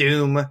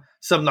 Doom,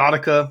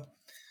 Subnautica,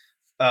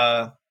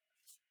 and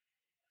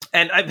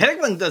Panic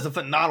Button does a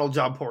phenomenal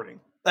job porting.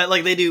 They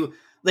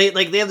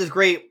have this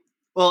great.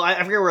 Well,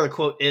 I forget where the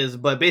quote is,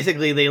 but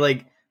basically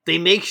they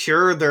make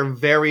sure they're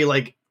very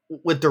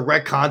with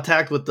direct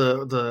contact with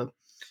the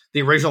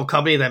original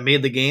company that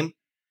made the game.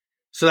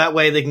 So that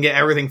way they can get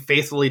everything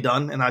faithfully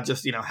done and not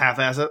just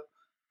half-ass it.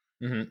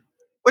 Mm-hmm.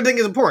 Which I think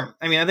is important.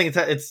 I mean, I think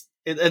it's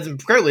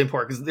incredibly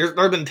important, because there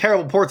have been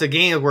terrible ports of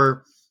games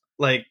where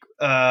I'm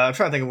trying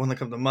to think of one that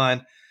comes to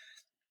mind.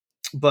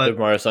 But Super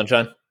Mario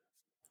Sunshine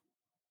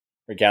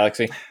or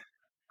Galaxy.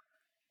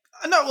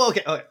 No, well,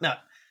 okay, no.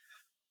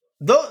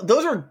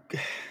 Those are.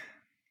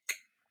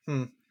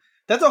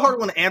 That's a hard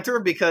one to answer,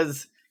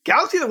 because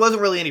Galaxy, there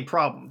wasn't really any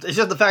problems. It's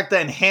just the fact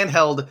that in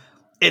handheld,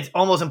 it's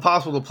almost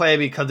impossible to play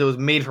because it was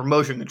made for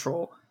motion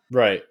control.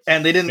 Right.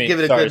 And they didn't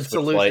give it a good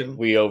solution.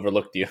 We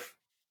overlooked you.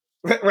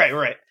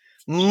 Right.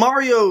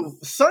 Mario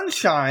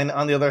Sunshine,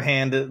 on the other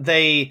hand,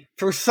 they,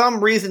 for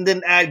some reason,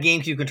 didn't add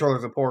GameCube controller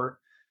support,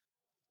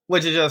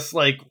 which is just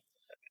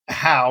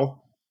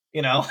how?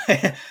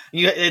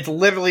 It's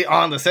literally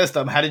on the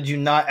system. How did you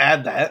not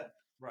add that?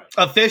 Right.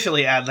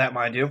 Officially add that,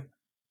 mind you.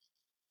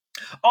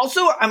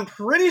 Also, I'm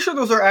pretty sure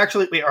those are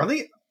actually... Wait, are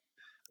they...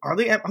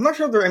 I'm not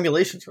sure if they're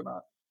emulations or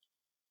not.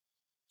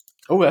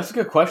 Oh, that's a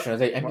good question. Are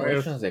they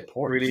emulations? Are they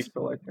ports? 3D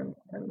selection.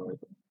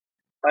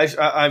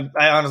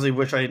 I honestly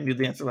wish I knew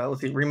the answer to that.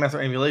 Let's see.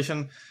 Remaster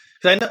emulation.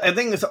 Because I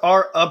think it's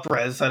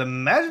up-res, so I'd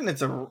imagine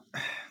it's a...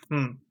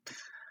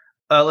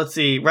 let's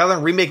see. Rather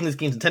than remaking these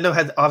games, Nintendo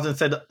has often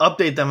said to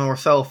update them in more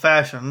subtle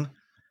fashion.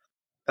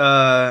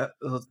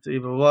 Let's see.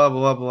 Blah,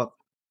 blah, blah.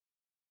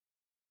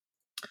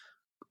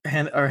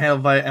 Or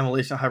handled by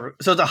emulation hybrid.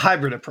 So it's a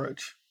hybrid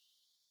approach.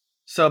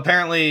 So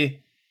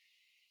apparently,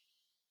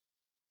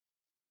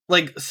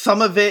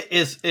 some of it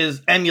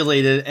is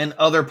emulated and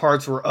other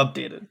parts were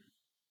updated.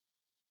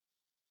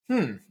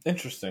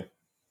 Interesting.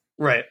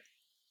 Right.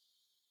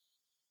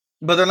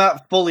 But they're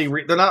not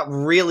they're not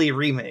really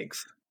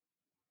remakes.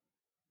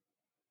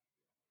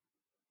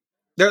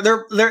 They're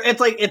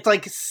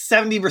it's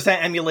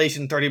 70%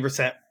 emulation,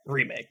 30%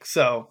 remake.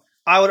 So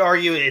I would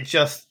argue it's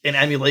just an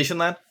emulation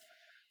then.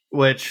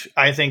 which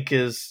I think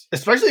is,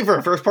 especially for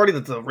a first party,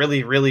 that's a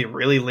really, really,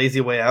 really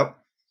lazy way out.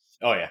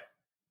 Oh yeah.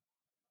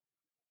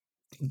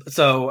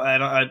 So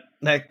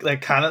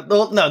that kind of,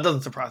 well, no, it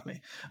doesn't surprise me.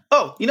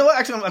 Oh, you know what?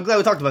 Actually, I'm glad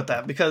we talked about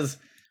that because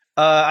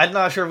I'm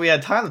not sure if we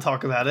had time to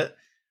talk about it.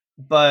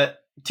 But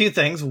two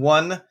things.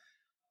 One,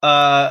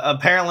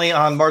 apparently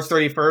on March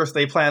 31st,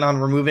 they plan on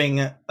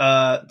removing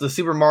the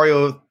Super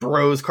Mario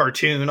Bros.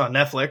 Cartoon on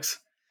Netflix.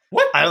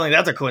 What? I don't think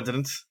that's a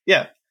coincidence.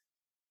 Yeah.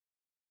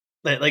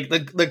 Like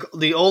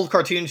the old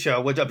cartoon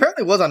show, which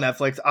apparently was on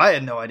Netflix. I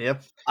had no idea.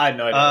 I had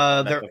no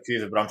idea Netflix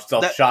either, but I'm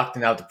still shocked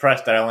and now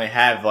depressed that I only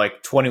have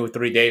like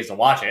 23 days to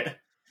watch it.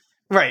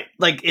 Right.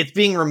 Like, it's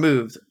being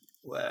removed.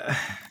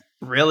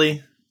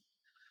 Really?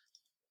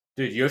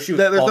 Dude, Yoshi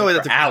was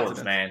falling for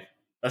hours, man.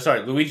 Oh,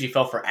 sorry, Luigi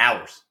fell for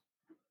hours.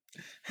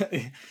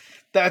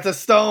 That's a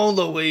stone,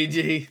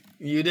 Luigi.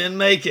 You didn't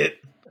make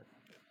it.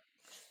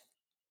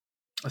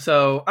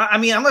 So, I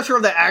mean, I'm not sure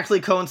if that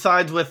actually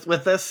coincides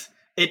with this.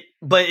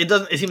 But it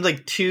doesn't. It seems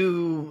like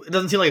it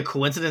doesn't seem like a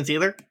coincidence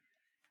either.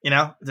 You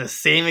know, the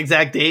same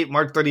exact date,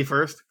 March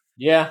 31st.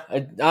 Yeah,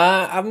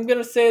 I'm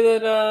gonna say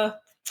that.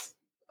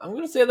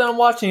 I'm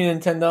watching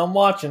Nintendo. I'm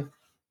watching.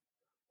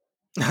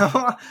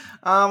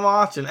 I'm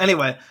watching.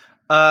 Anyway,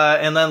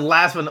 and then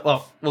last one.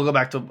 Well, we'll go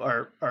back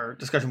to our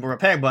discussion for a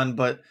Panic Button,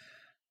 but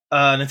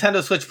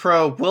Nintendo Switch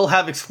Pro will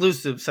have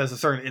exclusives, says a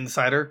certain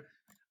insider.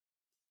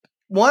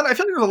 One, I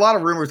feel like there's a lot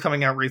of rumors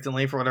coming out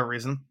recently for whatever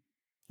reason.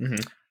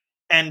 Mm-hmm.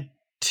 And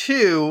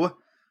two,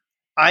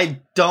 I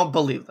don't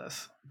believe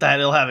this, that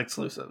it'll have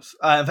exclusives.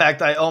 In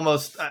fact,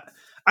 Nintendo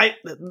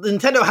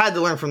had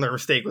to learn from their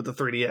mistake with the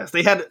 3DS.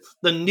 They had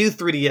the new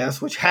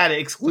 3DS, which had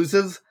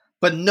exclusives,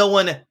 but no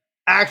one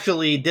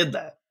actually did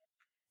that.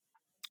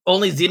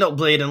 Only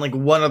Xenoblade and like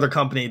one other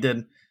company did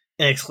an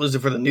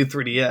exclusive for the new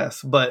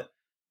 3DS, but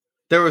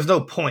there was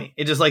no point.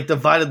 It just like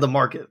divided the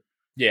market.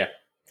 Yeah.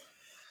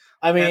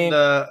 I mean...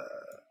 And,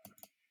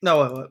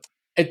 what?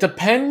 It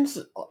depends.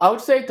 I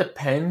would say it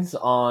depends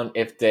on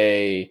if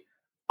they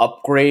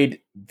upgrade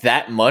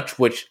that much,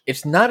 which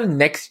it's not a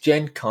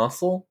next-gen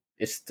console.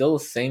 It's still a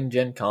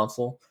same-gen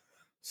console.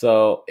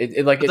 So,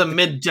 it's a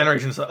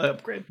mid-generation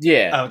upgrade.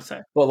 Yeah. I would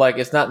say. But, like,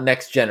 it's not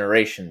next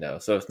generation, though.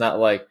 So, it's not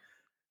like,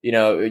 you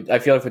know, I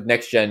feel like with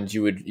next gens,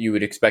 you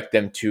would expect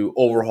them to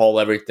overhaul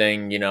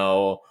everything, you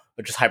know,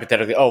 just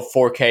hypothetically,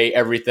 4K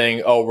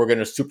everything. Oh, we're going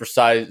to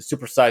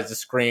supersize the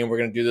screen. We're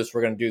going to do this.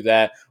 We're going to do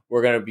that.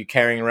 We're going to be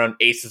carrying around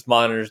Asus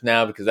monitors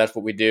now because that's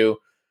what we do.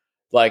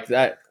 Like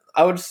that,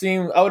 I would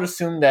assume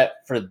that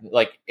for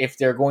like if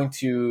they're going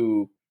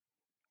to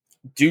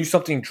do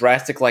something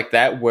drastic like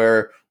that,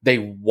 where they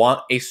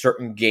want a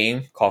certain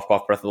game, cough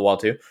cough, Breath of the Wild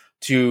 2,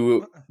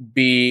 to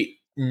be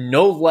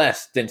no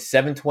less than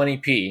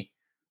 720p,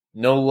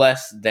 no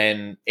less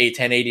than a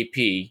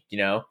 1080p, you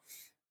know,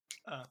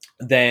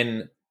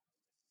 then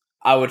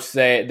I would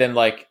say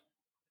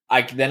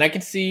I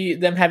can see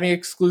them having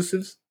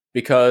exclusives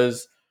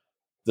because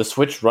the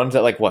Switch runs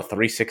at like what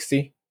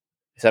 360,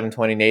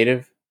 720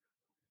 native,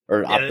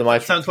 or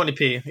optimized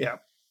 720p. Yeah.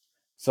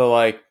 So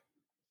like,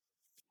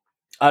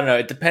 I don't know.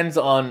 It depends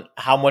on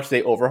how much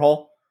they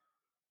overhaul.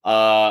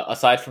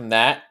 Aside from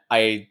that,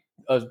 I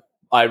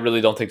really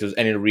don't think there's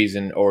any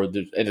reason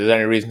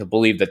to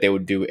believe that they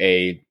would do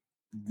an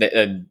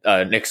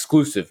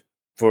exclusive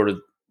for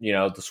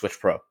the Switch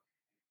Pro.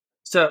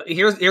 So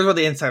here's what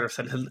the insider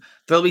said.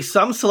 There'll be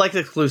some select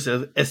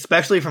exclusive,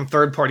 especially from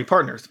third-party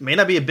partners. May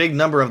not be a big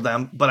number of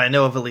them, but I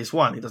know of at least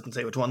one. He doesn't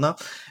say which one, though.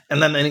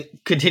 And then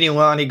continuing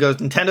on, he goes,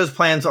 Nintendo's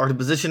plans are to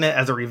position it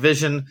as a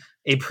revision,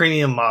 a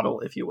premium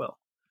model, if you will,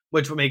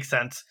 which would make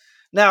sense.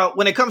 Now,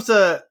 when it comes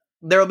to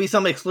there will be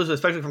some exclusive,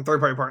 especially from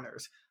third-party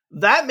partners,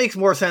 that makes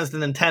more sense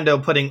than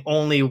Nintendo putting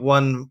only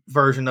one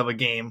version of a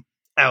game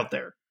out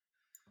there.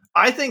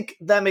 I think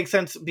that makes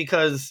sense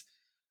because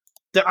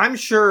I'm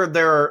sure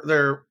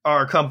there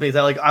are companies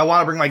that like, I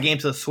want to bring my game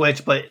to the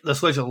Switch, but the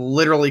Switch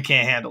literally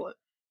can't handle it.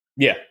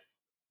 Yeah.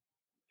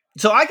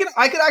 So I could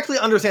actually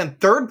understand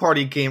third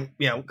party game,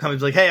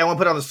 companies like, hey, I want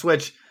to put it on the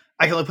Switch.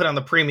 I can only put it on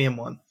the premium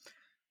one.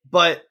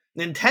 But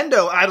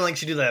Nintendo, I don't think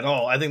should do that at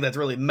all. I think that's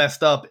really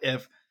messed up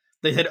if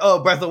they said,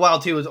 oh, Breath of the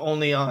Wild 2 is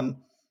only on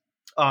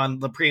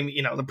the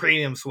premium, the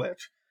premium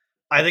Switch.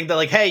 I think that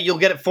like, hey, you'll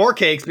get a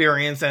 4K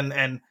experience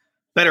and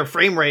better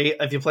frame rate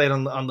if you play it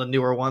on the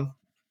newer one.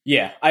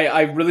 Yeah,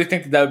 I really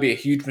think that would be a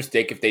huge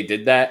mistake if they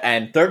did that.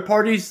 And third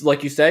parties,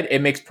 like you said,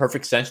 it makes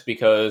perfect sense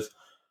because,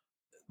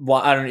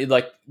 well, I don't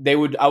like they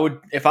would. I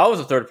would if I was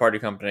a third party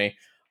company,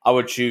 I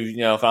would choose.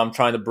 If I'm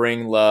trying to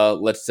bring,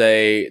 let's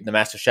say, the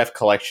Master Chef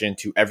collection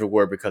to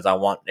everywhere because I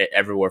want it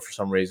everywhere for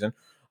some reason,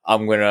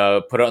 I'm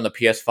gonna put it on the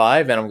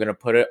PS5 and I'm gonna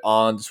put it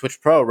on the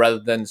Switch Pro rather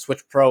than the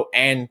Switch Pro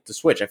and the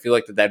Switch. I feel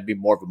like that'd be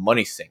more of a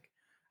money sink,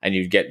 and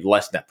you'd get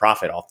less net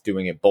profit off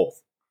doing it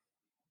both.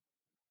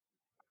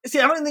 See,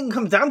 I don't think it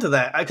comes down to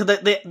that because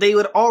they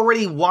would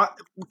already want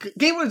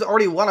gamers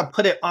already want to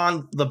put it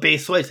on the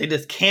base Switch. They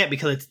just can't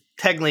because it's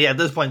technically at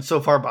this point so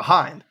far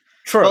behind.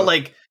 True, but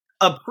like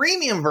a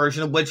premium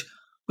version, which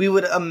we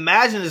would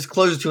imagine is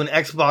closer to an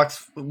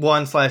Xbox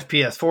One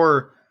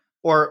 /PS4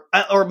 or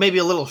maybe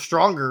a little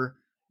stronger,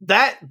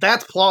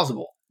 that's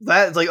plausible.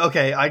 That's like,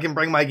 okay, I can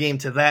bring my game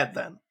to that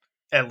then,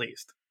 at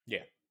least. Yeah.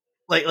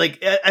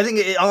 Like I think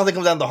I don't think it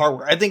comes down to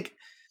hardware. I think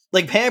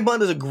like Panic Button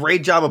does a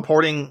great job of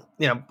porting,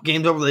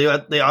 games over. They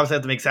obviously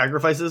have to make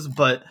sacrifices,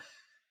 but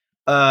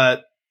I'm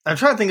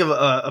trying to think of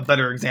a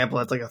better example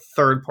that's like a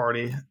third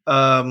party.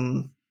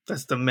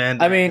 That's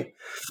demanding.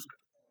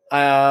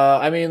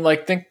 I mean,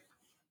 like think.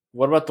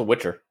 What about The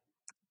Witcher?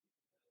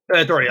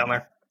 It's already on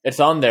there.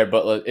 It's on there,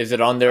 but is it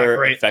on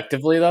there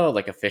effectively though?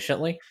 Like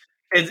efficiently?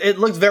 It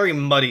looks very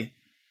muddy.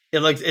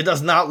 It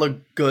does not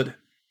look good.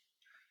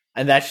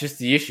 And that's just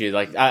the issue.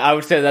 Like I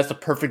would say that's a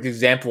perfect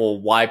example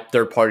of why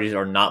third parties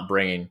are not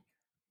bringing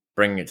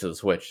it to the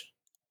Switch.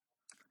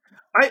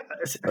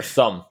 Or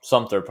some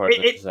third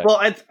parties.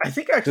 I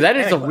think actually that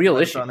is a real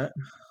issue. On it.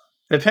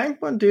 Did Panic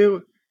Button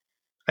do?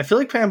 I feel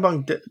like Panic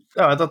Button did.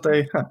 Oh, I thought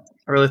they.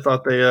 I really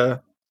thought they.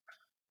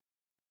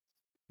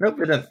 Nope,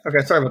 they didn't.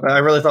 Okay, sorry about that. I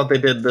really thought they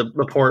did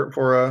the port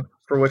for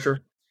Witcher.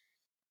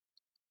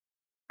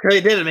 Because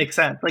they did, it makes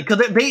sense. Like,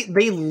 because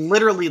they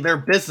literally, their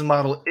business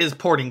model is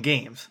porting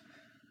games,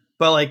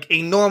 but like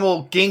a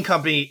normal game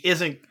company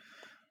isn't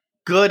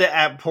good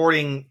at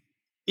porting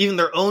even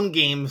their own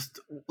games,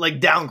 like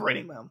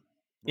downgrading them.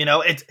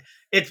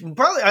 It's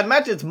probably, I'd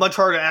imagine it's much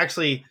harder to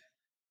actually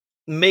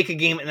make a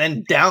game and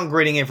then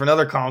downgrading it for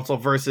another console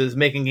versus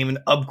making a game and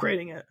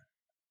upgrading it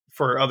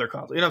for other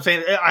consoles. You know what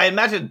I'm saying? I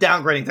imagine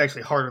downgrading is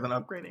actually harder than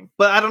upgrading,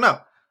 but I don't know.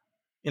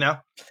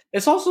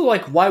 It's also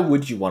like, why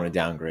would you want to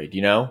downgrade?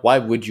 Why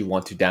would you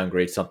want to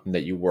downgrade something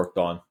that you worked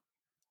on?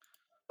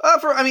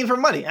 For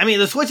money. I mean,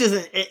 the Switch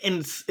isn't.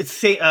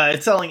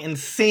 It's selling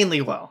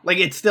insanely well. Like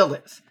it still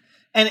is.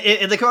 And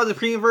if they come out with the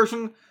premium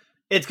version,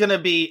 it's going to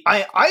be.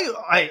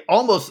 I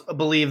almost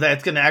believe that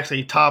it's going to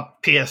actually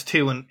top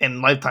PS2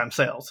 in lifetime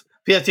sales.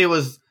 PS2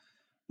 was,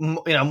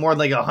 more than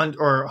like 100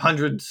 or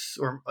hundreds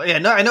or I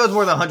know it's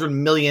more than 100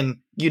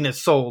 million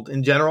units sold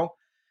in general.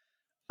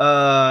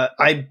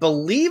 I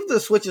believe the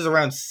Switch is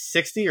around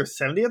 60 or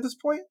 70 at this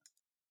point.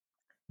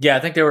 Yeah, I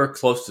think they were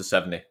close to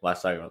 70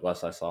 last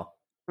I saw.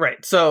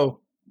 Right.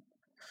 So,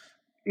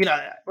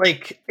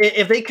 like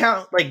if they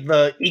count like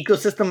the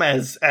ecosystem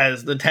as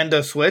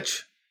Nintendo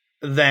Switch,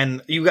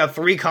 then you got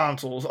 3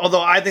 consoles.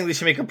 Although I think they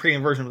should make a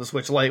premium version of the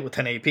Switch Lite with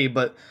 1080p,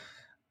 but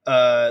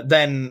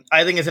then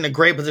I think it's in a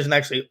great position to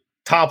actually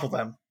topple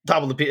the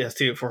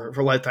PS2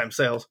 for lifetime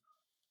sales.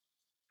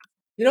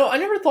 I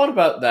never thought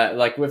about that.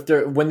 Like,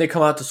 when they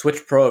come out to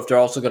Switch Pro, if they're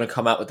also going to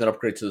come out with an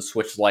upgrade to the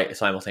Switch Lite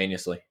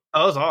simultaneously.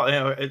 Oh,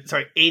 it's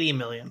all 80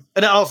 million.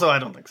 And also, I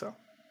don't think so.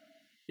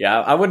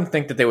 Yeah, I wouldn't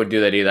think that they would do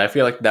that either. I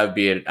feel like that would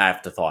be an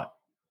afterthought,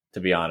 to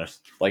be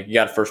honest. Like, you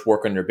got to first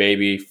work on your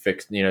baby,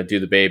 fix, do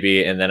the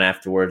baby, and then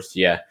afterwards,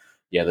 the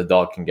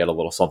dog can get a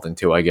little something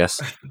too, I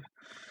guess.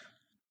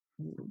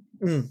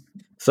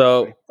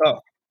 So,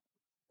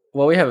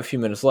 well, we have a few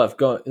minutes left.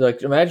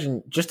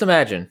 Just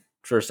imagine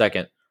for a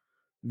second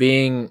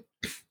being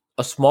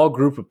a small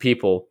group of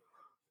people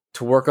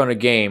to work on a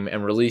game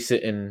and release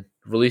it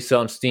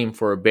on Steam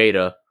for a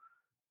beta.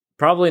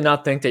 Probably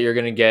not think that you're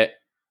going to get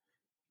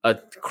a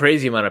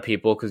crazy amount of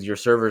people because your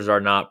servers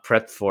are not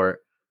prepped for it.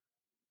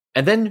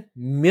 And then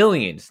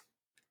millions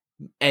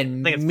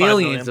and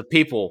millions of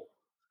people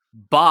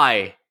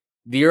buy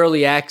the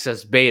early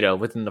access beta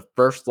within the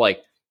first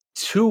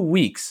 2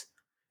 weeks.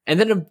 And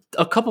then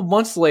a couple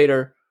months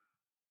later,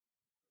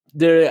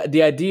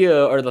 the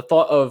idea or the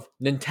thought of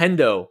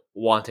Nintendo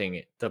wanting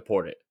it to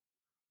port it.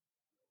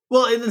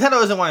 Well,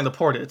 Nintendo isn't wanting to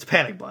port it. It's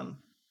Panic Button.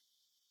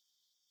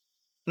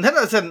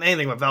 Nintendo said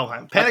anything about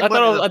Valheim. I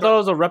thought it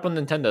was a rep on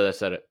Nintendo that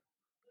said it.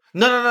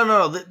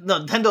 No.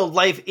 Nintendo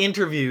Life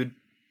interviewed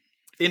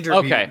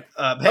okay.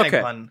 Panic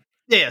Button.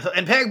 Yeah,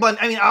 and Panic Button.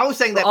 I mean, I was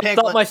saying that I'll Panic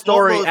start Button my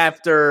story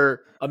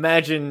after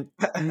imagine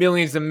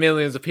millions and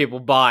millions of people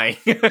buying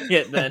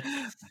it.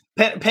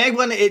 Then Panic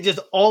Button, it just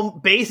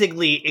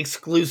basically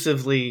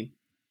exclusively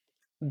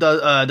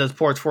does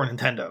ports for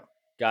Nintendo.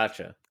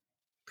 Gotcha.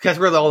 Because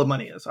where all the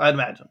money is, I'd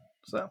imagine.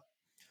 So,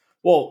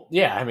 well,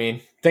 yeah. I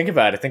mean, think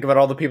about it. Think about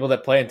all the people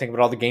that play, and think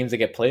about all the games that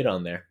get played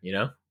on there.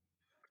 No,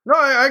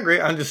 I agree.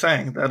 I'm just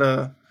saying that.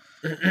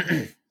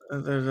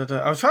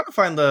 I was trying to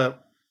find the.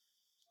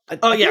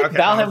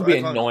 Valheim would be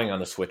annoying on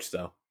the Switch,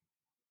 though.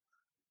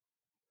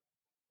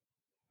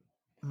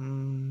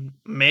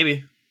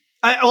 Maybe.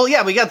 We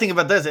got to think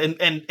about this.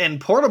 In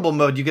portable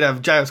mode, you could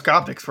have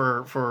gyroscopics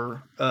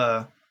for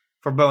bow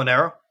and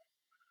arrow.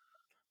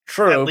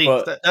 True, at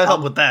least that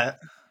help with that.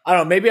 I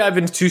don't know. Maybe I've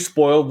been too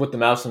spoiled with the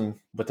mouse and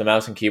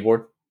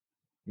keyboard.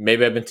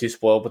 Maybe I've been too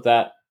spoiled with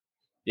that.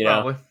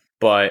 Probably.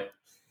 But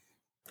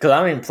because I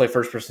don't even play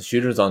first person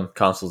shooters on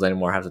consoles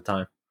anymore half the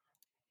time.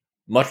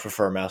 Much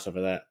prefer a mouse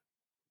over that.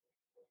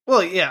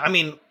 Well, yeah. I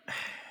mean,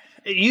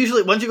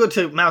 usually once you go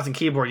to mouse and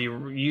keyboard,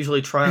 you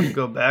usually try not to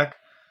go back.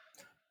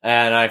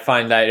 And I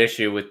find that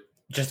issue with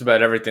just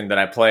about everything that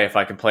I play if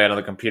I can play it on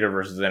the computer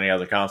versus any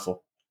other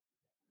console.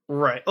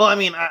 Right. Well, I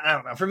mean, I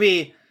don't know. For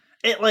me,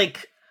 I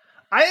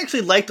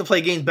actually like to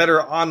play games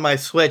better on my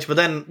Switch, but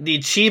then the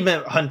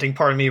achievement hunting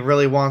part of me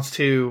really wants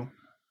to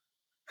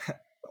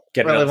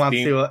get really it on wants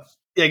Steam.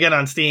 to get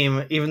on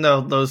Steam, even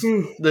though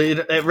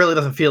it really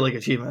doesn't feel like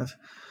achievements.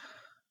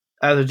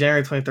 As of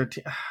January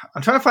 2013,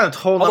 I'm trying to find a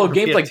total. Although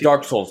games like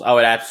Dark Souls, I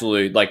would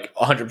absolutely like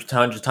 100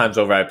 times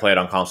over. I play it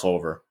on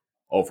console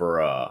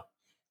over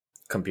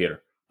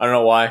computer. I don't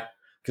know why,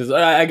 because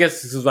I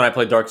guess this is when I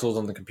play Dark Souls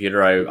on the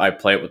computer. I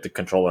play it with the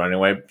controller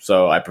anyway,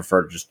 so I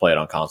prefer to just play it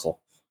on console.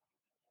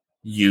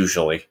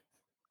 Usually.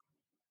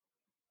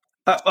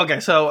 Okay,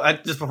 so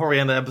just before we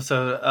end the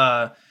episode,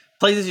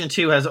 PlayStation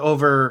 2 has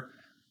over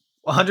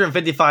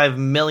 155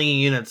 million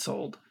units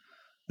sold.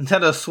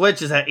 Nintendo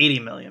Switch is at 80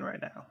 million right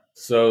now.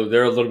 So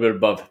they're a little bit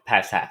above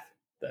past half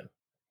then.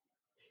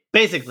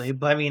 Basically,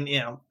 but I mean,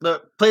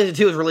 the PlayStation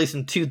 2 was released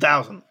in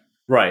 2000.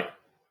 Right.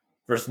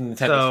 Versus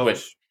Nintendo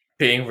Switch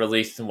being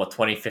released in,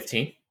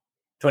 2015?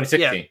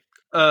 2016?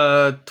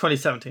 Yeah,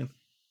 2017.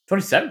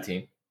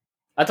 2017?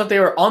 I thought they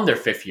were on their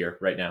 5th year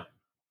right now.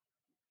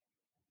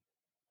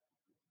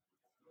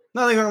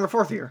 No, they're on their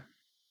 4th year.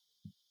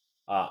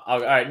 All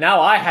right,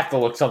 now I have to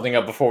look something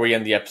up before we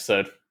end the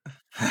episode.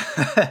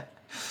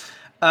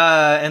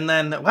 And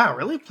then, wow,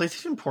 really?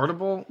 PlayStation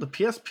Portable, the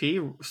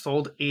PSP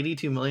sold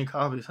 82 million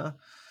copies, huh?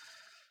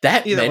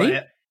 That many?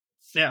 Way,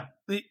 yeah.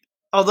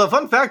 Although,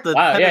 fun fact,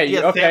 wow,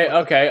 yeah,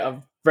 okay.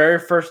 Very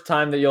first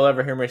time that you'll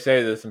ever hear me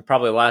say this, and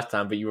probably last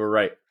time, but you were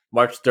right.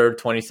 March 3rd,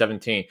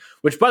 2017.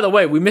 Which, by the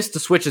way, we missed the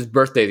Switch's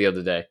birthday the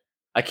other day.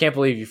 I can't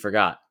believe you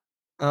forgot.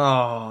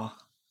 Oh,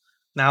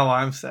 now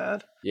I'm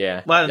sad.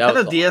 Yeah. Well,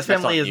 Nintendo DS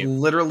family is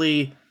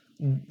literally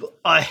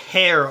a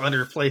hair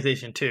under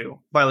PlayStation 2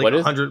 by like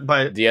 100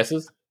 by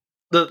DSs.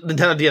 The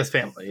Nintendo DS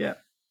family, yeah.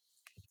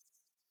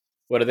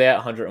 What are they at?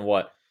 100 and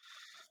what?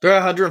 They're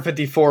at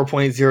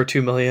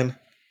 154.02 million.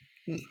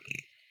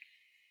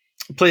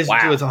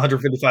 PlayStation 2 is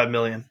 155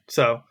 million.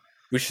 So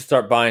we should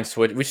start buying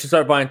Switch. We should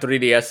start buying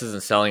 3DSs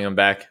and selling them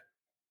back.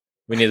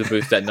 We need to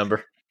boost that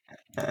number.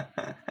 Speaking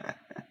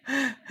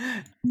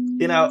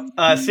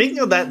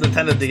of that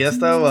Nintendo DS,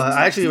 though,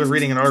 I actually was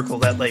reading an article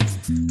that like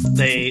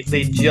they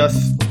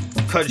just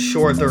cut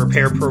short the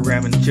repair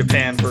program in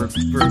Japan for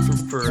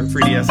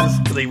 3DSs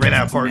because they ran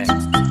out of parts.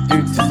 Man.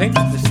 Dude, to think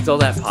that they're still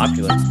that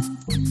popular.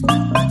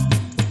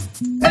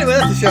 Anyway,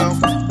 that's the show.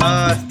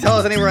 Tell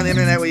us anywhere on the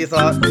internet what you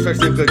thought,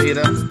 especially of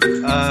Gogeta.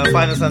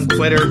 Find us on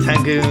Twitter,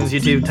 Tengoons,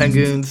 YouTube,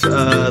 Tengoons,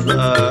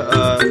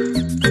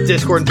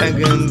 Discord,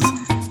 Tengoons,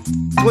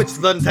 Twitch,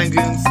 The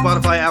Tengoons,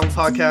 Spotify, Apple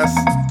Podcasts,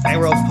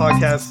 anywhere else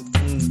podcasts,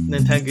 and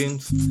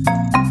Tengoons.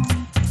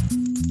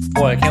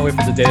 Boy, I can't wait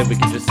for the day that we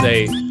can just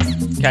say,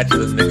 catch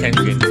the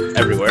Tengoon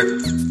everywhere.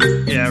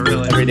 Yeah,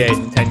 really. Every day,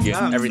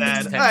 Tengoon. Everything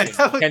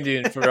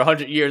Tengoon for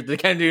 100 years, the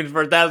Tengoon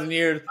for 1,000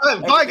 years.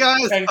 Right, bye,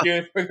 guys.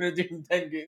 Tengoon. We're going to do Tengoon.